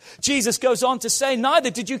 Jesus goes on to say, neither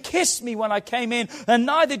did you kiss me when I came in, and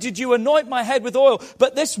neither did you anoint my head with oil.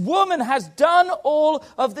 But this woman has done all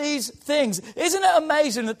of these things. Isn't it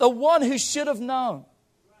amazing that the one who should have known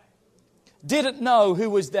didn't know who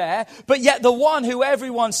was there, but yet the one who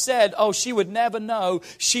everyone said, oh, she would never know,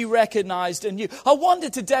 she recognized and knew. I wonder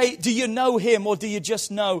today, do you know him or do you just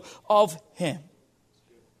know of him?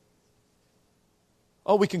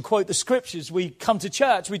 Oh, we can quote the scriptures. We come to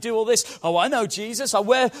church. We do all this. Oh, I know Jesus. I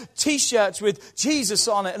wear T-shirts with Jesus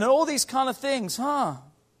on it and all these kind of things. I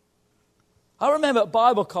remember at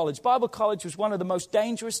Bible college. Bible college was one of the most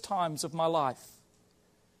dangerous times of my life.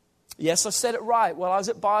 Yes, I said it right. While I was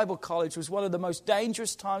at Bible college, it was one of the most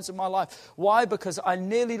dangerous times of my life. Why? Because I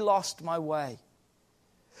nearly lost my way.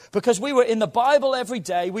 Because we were in the Bible every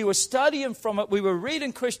day, we were studying from it, we were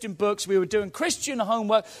reading Christian books, we were doing Christian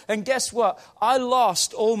homework, and guess what? I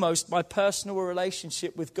lost almost my personal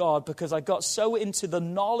relationship with God because I got so into the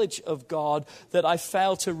knowledge of God that I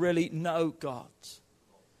failed to really know God.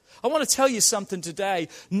 I want to tell you something today.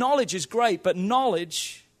 Knowledge is great, but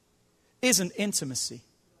knowledge isn't intimacy.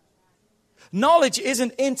 Knowledge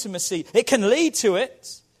isn't intimacy. It can lead to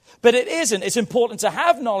it, but it isn't. It's important to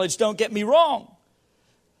have knowledge, don't get me wrong.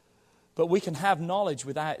 But we can have knowledge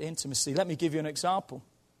without intimacy. Let me give you an example.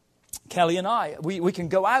 Kelly and I, we can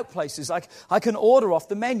go out places. I can order off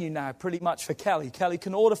the menu now pretty much for Kelly. Kelly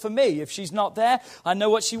can order for me. If she's not there, I know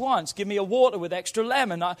what she wants. Give me a water with extra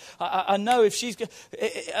lemon. I know if she's...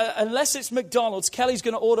 unless it's McDonald's, Kelly's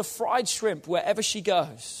going to order fried shrimp wherever she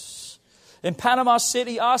goes. In Panama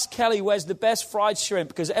City, ask Kelly where's the best fried shrimp,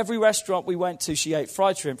 because every restaurant we went to, she ate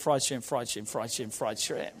fried shrimp, fried shrimp, fried shrimp, fried shrimp, fried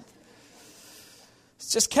shrimp.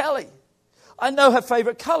 It's just Kelly. I know her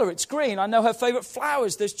favorite color. It's green. I know her favorite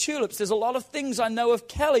flowers. There's tulips. There's a lot of things I know of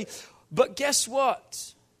Kelly. But guess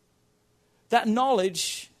what? That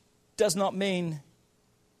knowledge does not mean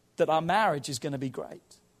that our marriage is going to be great.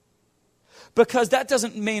 Because that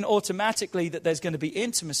doesn't mean automatically that there's going to be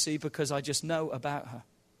intimacy because I just know about her.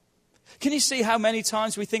 Can you see how many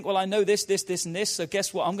times we think, well, I know this, and this, so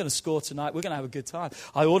guess what? I'm going to score tonight. We're going to have a good time.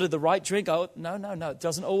 I ordered the right drink. No. It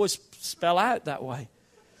doesn't always spell out that way.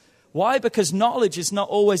 Why? Because knowledge is not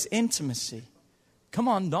always intimacy. Come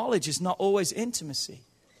on, knowledge is not always intimacy.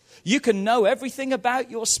 You can know everything about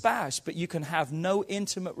your spouse, but you can have no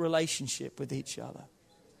intimate relationship with each other.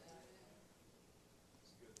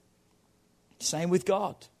 Same with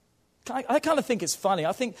God. I kind of think it's funny.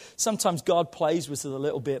 I think sometimes God plays with it a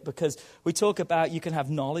little bit because we talk about you can have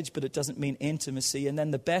knowledge, but it doesn't mean intimacy. And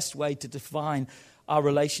then the best way to define our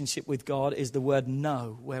relationship with God is the word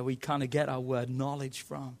know, where we kind of get our word knowledge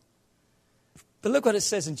from. But look what it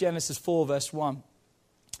says in Genesis 4, verse 1.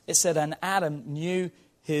 It said, and Adam knew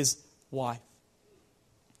his wife.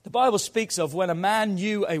 The Bible speaks of when a man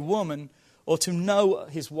knew a woman, or to know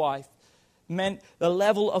his wife, meant the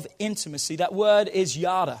level of intimacy. That word is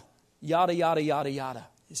yada. Yada, yada, yada, yada.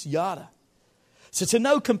 It's yada. So to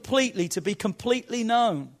know completely, to be completely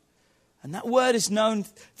known. And that word is known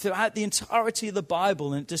throughout the entirety of the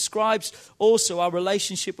Bible, and it describes also our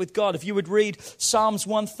relationship with God. If you would read Psalms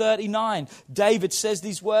 139, David says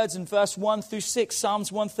these words in verse 1 through 6.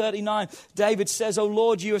 Psalms 139, David says, O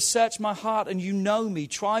Lord, you have searched my heart and you know me.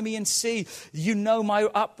 Try me and see. You know my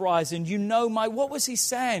uprising. You know my... What was he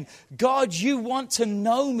saying? God, you want to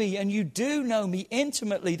know me, and you do know me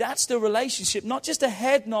intimately. That's the relationship, not just a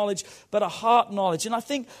head knowledge, but a heart knowledge. And I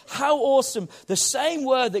think how awesome, the same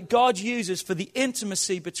word that God uses for the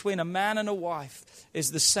intimacy between a man and a wife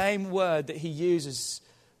is the same word that he uses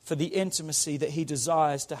for the intimacy that he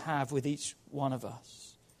desires to have with each one of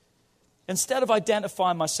us. Instead of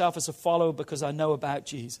identifying myself as a follower because I know about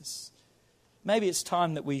Jesus, maybe it's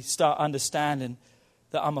time that we start understanding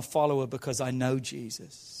that I'm a follower because I know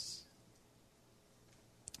Jesus.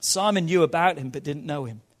 Simon knew about him but didn't know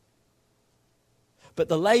him. But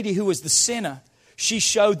the lady who was the sinner, she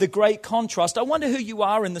showed the great contrast. I wonder who you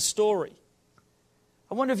are in the story.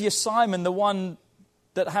 I wonder if you're Simon, the one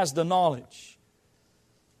that has the knowledge,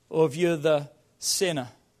 or if you're the sinner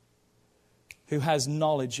who has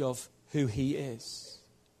knowledge of who he is.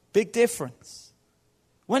 Big difference.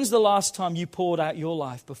 When's the last time you poured out your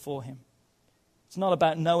life before him? It's not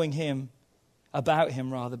about knowing him, about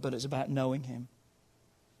him rather, but it's about knowing him.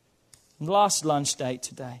 And last lunch date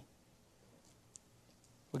today.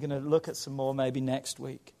 We're going to look at some more maybe next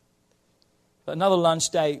week. But another lunch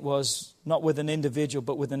date was not with an individual,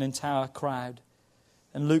 but with an entire crowd.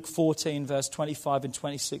 In Luke 14, verse 25 and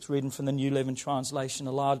 26, reading from the New Living Translation,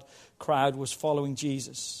 a large crowd was following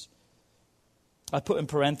Jesus. I put in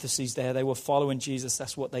parentheses there, they were following Jesus.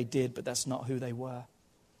 That's what they did, but that's not who they were.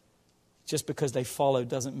 Just because they followed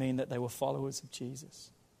doesn't mean that they were followers of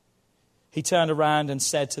Jesus. He turned around and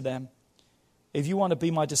said to them, if you want to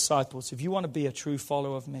be my disciples, if you want to be a true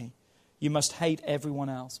follower of me, you must hate everyone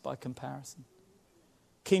else by comparison.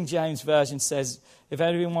 King James Version says, if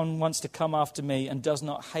anyone wants to come after me and does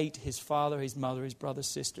not hate his father, his mother, his brother,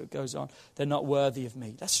 sister, it goes on, they're not worthy of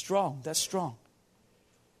me. That's strong. That's strong.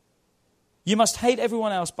 You must hate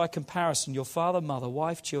everyone else by comparison, your father, mother,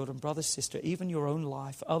 wife, children, brother, sister, even your own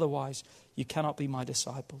life. Otherwise, you cannot be my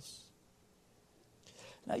disciples.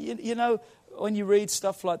 Now, you know, when you read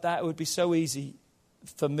stuff like that, it would be so easy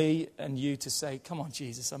for me and you to say, come on,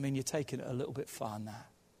 Jesus, I mean, you're taking it a little bit far now.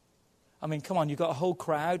 I mean, come on, you've got a whole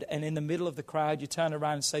crowd, and in the middle of the crowd, you turn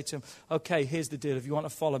around and say to them, okay, here's the deal. If you want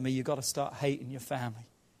to follow me, you've got to start hating your family.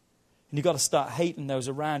 And you've got to start hating those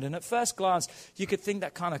around. And at first glance, you could think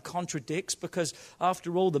that kind of contradicts, because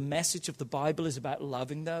after all, the message of the Bible is about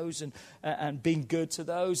loving those and being good to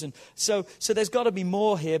those. And so there's got to be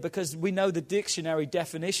more here, because we know the dictionary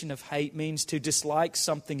definition of hate means to dislike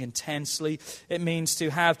something intensely. It means to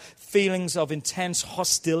have feelings of intense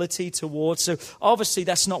hostility towards. So obviously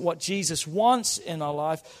that's not what Jesus wants in our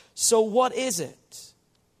life. So what is it?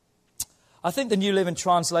 I think the New Living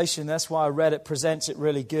Translation, that's why I read it, presents it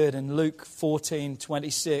really good in Luke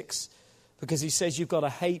 14:26, because he says you've got to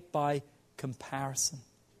hate by comparison.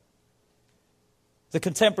 The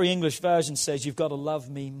Contemporary English Version says you've got to love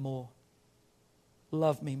me more.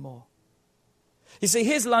 Love me more. You see,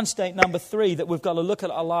 here's lunch date number 3 that we've got to look at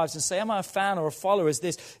our lives and say, am I a fan or a follower?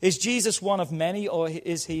 Is Jesus one of many, or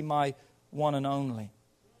is he my one and only?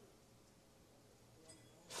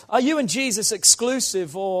 Are you and Jesus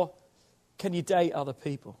exclusive, or can you date other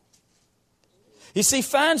people? You see,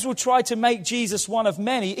 fans will try to make Jesus one of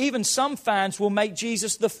many. Even some fans will make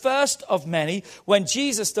Jesus the first of many, when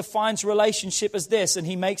Jesus defines relationship as this, and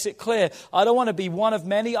he makes it clear. I don't want to be one of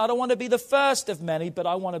many. I don't want to be the first of many, but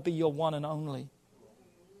I want to be your one and only.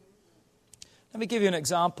 Let me give you an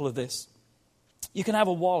example of this. You can have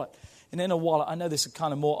a wallet. And in a wallet, I know this is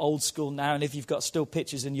kind of more old school now, and if you've got still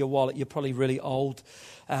pictures in your wallet, you're probably really old.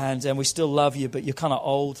 And we still love you, but you're kind of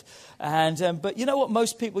old. But you know what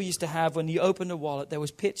most people used to have when you opened a wallet? There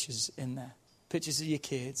was pictures in there. Pictures of your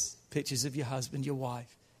kids, pictures of your husband, your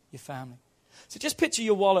wife, your family. So just picture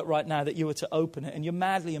your wallet right now that you were to open it, and you're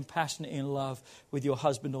madly and passionately in love with your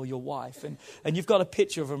husband or your wife. And you've got a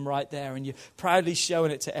picture of them right there, and you're proudly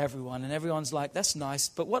showing it to everyone. And everyone's like, that's nice.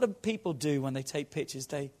 But what do people do when they take pictures?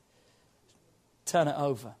 They turn it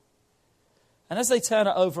over. And as they turn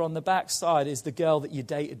it over, on the back side is the girl that you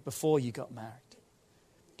dated before you got married.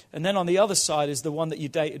 And then on the other side is the one that you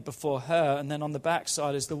dated before her. And then on the back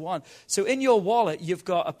side is the one. So in your wallet, you've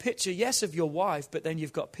got a picture, yes, of your wife, but then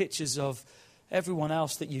you've got pictures of everyone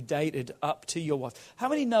else that you dated up to your wife. How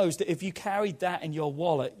many knows that if you carried that in your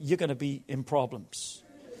wallet, you're going to be in problems?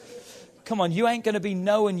 Come on, you ain't going to be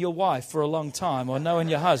knowing your wife for a long time, or knowing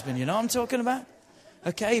your husband. You know what I'm talking about?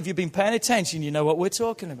 Okay, if you've been paying attention, you know what we're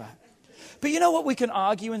talking about. But you know what, we can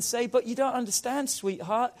argue and say, but you don't understand,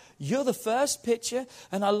 sweetheart. You're the first picture,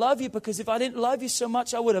 and I love you, because if I didn't love you so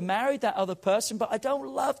much, I would have married that other person, but I don't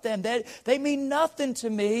love them. They mean nothing to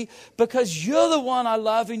me, because you're the one I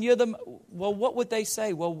love, and you're the... Well, what would they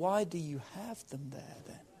say? Well, why do you have them there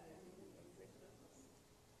then?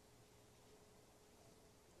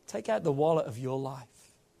 Take out the wallet of your life.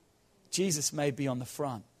 Jesus may be on the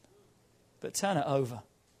front, but turn it over.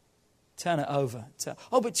 Turn it over.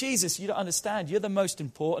 Oh, but Jesus, you don't understand. You're the most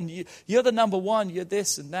important. You're the number one. You're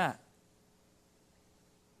this and that.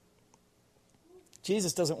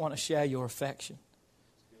 Jesus doesn't want to share your affection.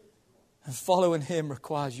 And following him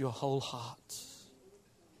requires your whole heart.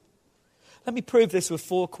 Let me prove this with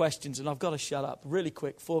 4 questions, and I've got to shut up. Really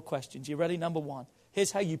quick, 4 questions. You ready? Number 1.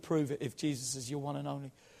 Here's how you prove it if Jesus is your one and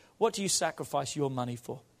only. What do you sacrifice your money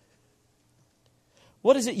for?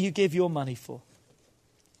 What is it you give your money for?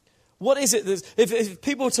 What is it that, if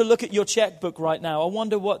people were to look at your checkbook right now, I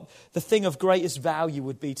wonder what the thing of greatest value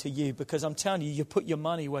would be to you, because I'm telling you, you put your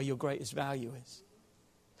money where your greatest value is.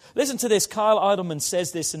 Listen to this. Kyle Idleman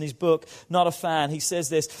says this in his book, Not a Fan. He says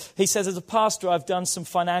this. He says, as a pastor, I've done some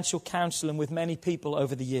financial counseling with many people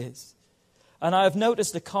over the years. And I have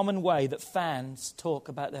noticed a common way that fans talk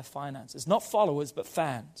about their finances. Not followers, but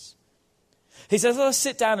fans. He says, let's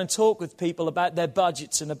sit down and talk with people about their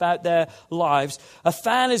budgets and about their lives. A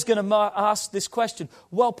fan is going to ask this question,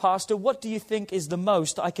 well, Pastor, what do you think is the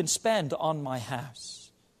most I can spend on my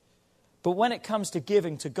house? But when it comes to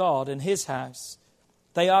giving to God and his house,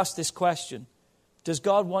 they ask this question, does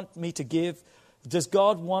God want me to give? Does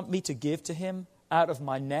God want me to give to him out of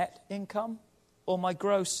my net income or my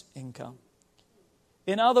gross income?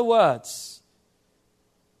 In other words,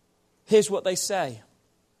 here's what they say.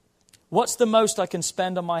 What's the most I can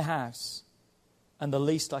spend on my house and the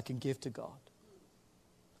least I can give to God?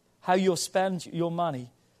 How you'll spend your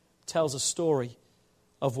money tells a story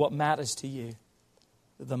of what matters to you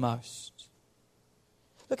the most.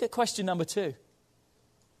 Look at question number 2.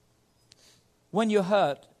 When you're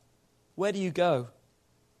hurt, where do you go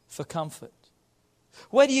for comfort?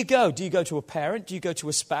 Where do you go? Do you go to a parent? Do you go to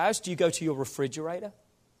a spouse? Do you go to your refrigerator?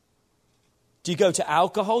 Do you go to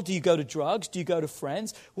alcohol? Do you go to drugs? Do you go to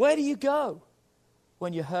friends? Where do you go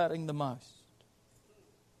when you're hurting the most?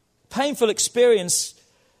 Painful experiences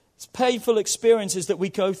that we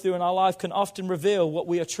go through in our life can often reveal what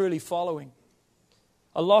we are truly following.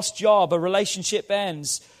 A lost job, a relationship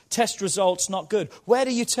ends, test results not good. Where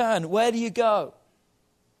do you turn? Where do you go?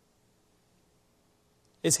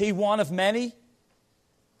 Is he one of many?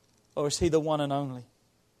 Or is he the one and only?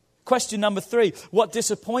 Question number 3, what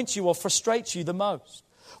disappoints you or frustrates you the most?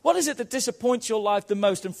 What is it that disappoints your life the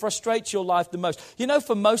most and frustrates your life the most? You know,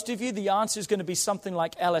 for most of you, the answer is going to be something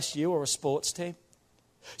like LSU or a sports team.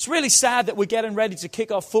 It's really sad that we're getting ready to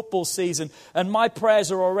kick off football season and my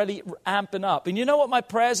prayers are already amping up. And you know what my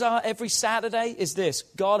prayers are every Saturday? Is this,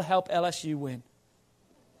 God help LSU win.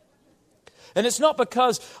 And it's not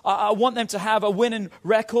because I want them to have a winning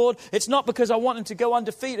record. It's not because I want them to go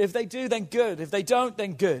undefeated. If they do, then good. If they don't,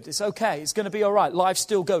 then good. It's okay. It's going to be all right. Life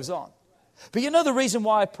still goes on. But you know the reason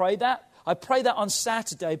why I pray that? I pray that on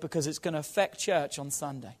Saturday because it's going to affect church on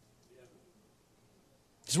Sunday.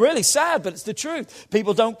 It's really sad, but it's the truth.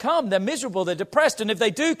 People don't come. They're miserable. They're depressed. And if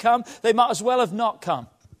they do come, they might as well have not come.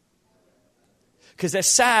 Because they're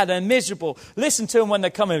sad and miserable. Listen to them when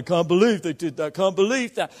they come in. Can't believe they did that. Can't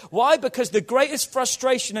believe that. Why? Because the greatest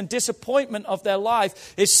frustration and disappointment of their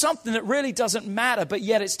life is something that really doesn't matter, but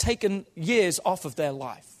yet it's taken years off of their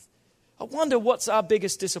life. I wonder what's our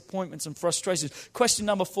biggest disappointments and frustrations. Question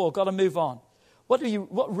number 4. Got to move on. What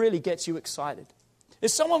really gets you excited? If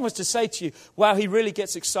someone was to say to you, wow, he really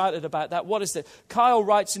gets excited about that, what is it? Kyle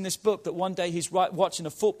writes in this book that one day he's watching a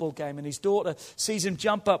football game and his daughter sees him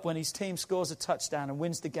jump up when his team scores a touchdown and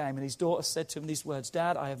wins the game. And his daughter said to him these words,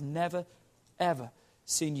 Dad, I have never, ever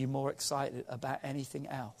seen you more excited about anything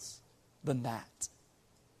else than that.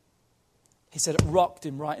 He said it rocked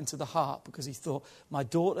him right into the heart because he thought, my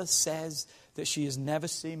daughter says that she has never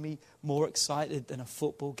seen me more excited than a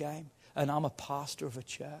football game. And I'm a pastor of a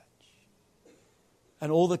church.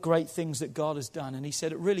 And all the great things that God has done. And he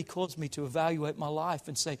said, it really caused me to evaluate my life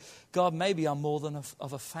and say, God, maybe I'm more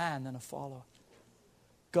of a fan than a follower.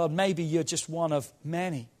 God, maybe you're just one of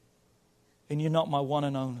many. And you're not my one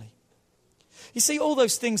and only. You see, all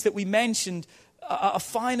those things that we mentioned are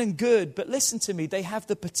fine and good. But listen to me, they have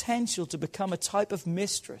the potential to become a type of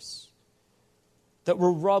mistress that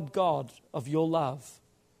will rob God of your love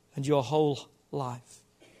and your whole life.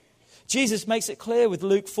 Jesus makes it clear with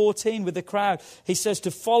Luke 14 with the crowd. He says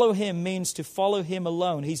to follow him means to follow him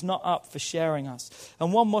alone. He's not up for sharing us.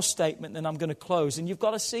 And one more statement, then I'm going to close. And you've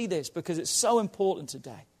got to see this because it's so important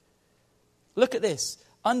today. Look at this.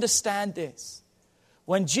 Understand this.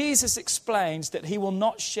 When Jesus explains that he will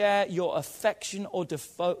not share your affection or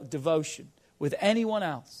devotion with anyone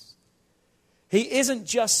else, he isn't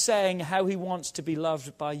just saying how he wants to be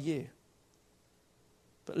loved by you.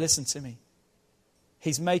 But listen to me.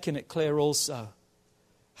 He's making it clear also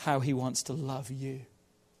how he wants to love you.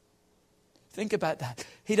 Think about that.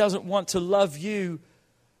 He doesn't want to love you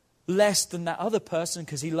less than that other person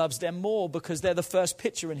because he loves them more because they're the first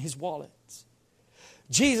picture in his wallet.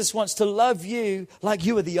 Jesus wants to love you like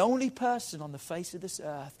you are the only person on the face of this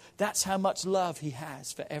earth. That's how much love he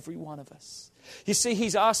has for every one of us. You see,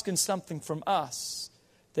 he's asking something from us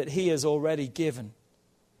that he has already given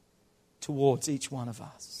towards each one of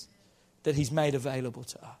us. That he's made available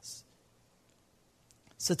to us.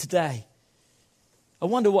 So today, I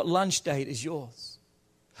wonder what lunch date is yours.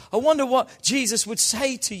 I wonder what Jesus would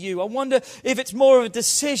say to you. I wonder if it's more of a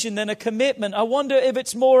decision than a commitment. I wonder if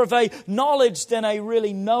it's more of a knowledge than a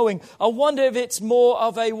really knowing. I wonder if it's more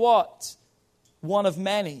of a what? One of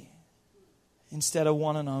many instead of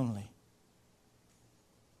one and only.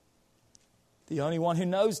 The only one who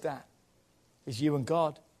knows that is you and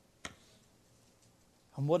God.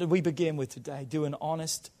 And what did we begin with today? Do an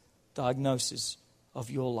honest diagnosis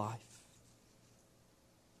of your life.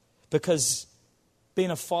 Because being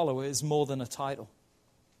a follower is more than a title.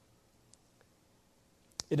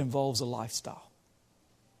 It involves a lifestyle.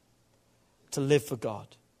 To live for God.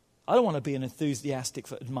 I don't want to be an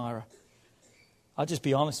enthusiastic admirer. I'll just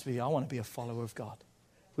be honest with you. I want to be a follower of God.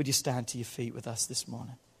 Would you stand to your feet with us this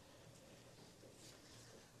morning?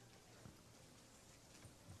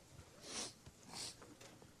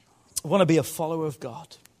 I want to be a follower of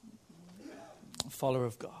God. A follower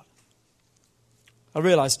of God. I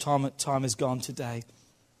realize time has gone today.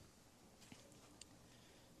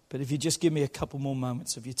 But if you just give me a couple more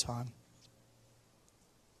moments of your time.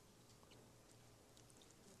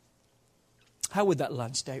 How would that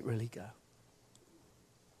lunch date really go?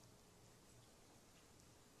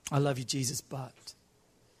 I love you, Jesus, but.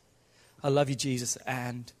 I love you, Jesus,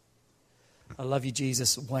 and. I love you,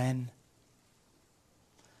 Jesus, when.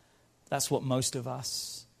 That's what most of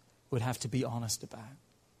us would have to be honest about.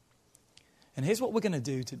 And here's what we're going to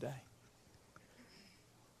do today.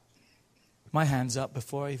 My hand's up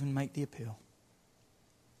before I even make the appeal.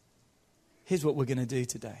 Here's what we're going to do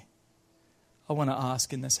today. I want to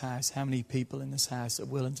ask in this house, how many people in this house are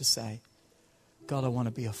willing to say, God, I want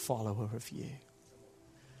to be a follower of you.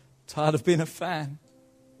 Tired of being a fan.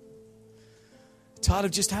 Tired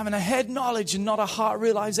of just having a head knowledge and not a heart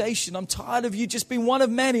realization. I'm tired of you just being one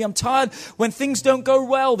of many. I'm tired when things don't go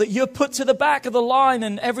well that you're put to the back of the line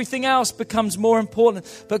and everything else becomes more important.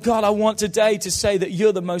 But God, I want today to say that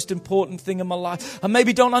you're the most important thing in my life. I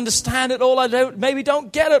maybe don't understand it all. Maybe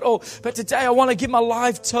don't get it all. But today I want to give my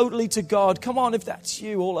life totally to God. Come on, if that's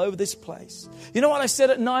you all over this place. You know what I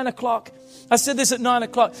said at 9 o'clock? I said this at 9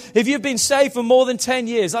 o'clock. If you've been saved for more than 10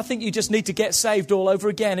 years, I think you just need to get saved all over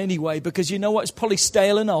again anyway, because you know what? It's probably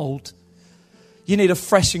stale and old. You need a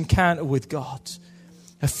fresh encounter with God,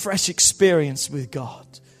 a fresh experience with God.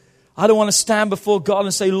 I don't want to stand before God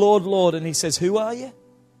and say, Lord, Lord, and He says, who are you?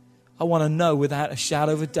 I want to know without a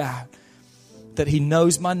shadow of a doubt that He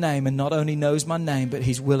knows my name, and not only knows my name, but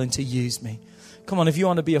He's willing to use me. Come on, if you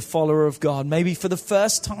want to be a follower of God, maybe for the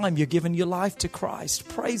first time you're giving your life to Christ.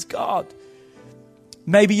 Praise God.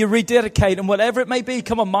 Maybe you rededicate, and whatever it may be,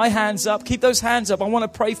 come on, my hand's up. Keep those hands up. I want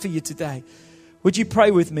to pray for you today. Would you pray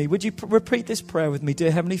with me? Would you repeat this prayer with me? Dear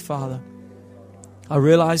Heavenly Father, I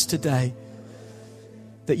realize today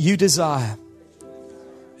that you desire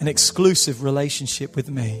an exclusive relationship with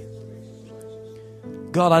me.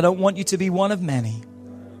 God, I don't want you to be one of many.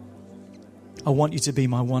 I want you to be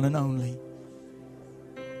my one and only.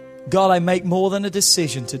 God, I make more than a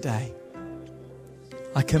decision today.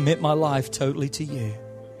 I commit my life totally to you.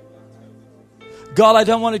 God, I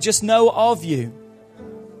don't want to just know of you,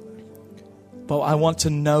 but I want to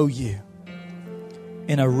know you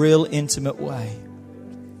in a real intimate way.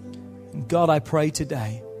 And God, I pray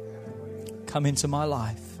today, come into my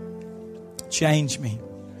life. Change me.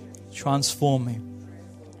 Transform me.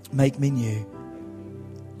 Make me new.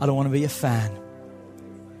 I don't want to be a fan,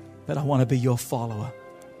 but I want to be your follower.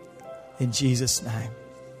 In Jesus' name,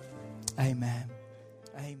 amen.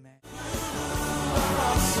 Amen.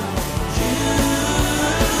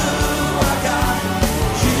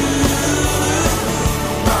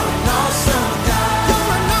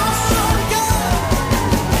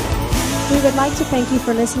 We would like to thank you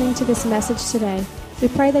for listening to this message today. We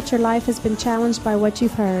pray that your life has been challenged by what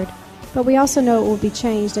you've heard, but we also know it will be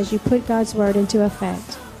changed as you put God's Word into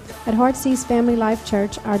effect. At Heartsease Family Life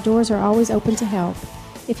Church, our doors are always open to help.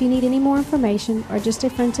 If you need any more information or just a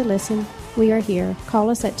friend to listen, we are here.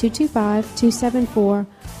 Call us at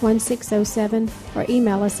 225-274-1607 or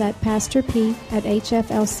email us at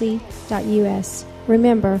pastorp@hflc.us.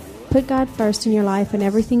 Remember, put God first in your life and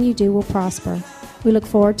everything you do will prosper. We look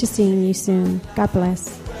forward to seeing you soon. God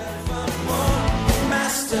bless.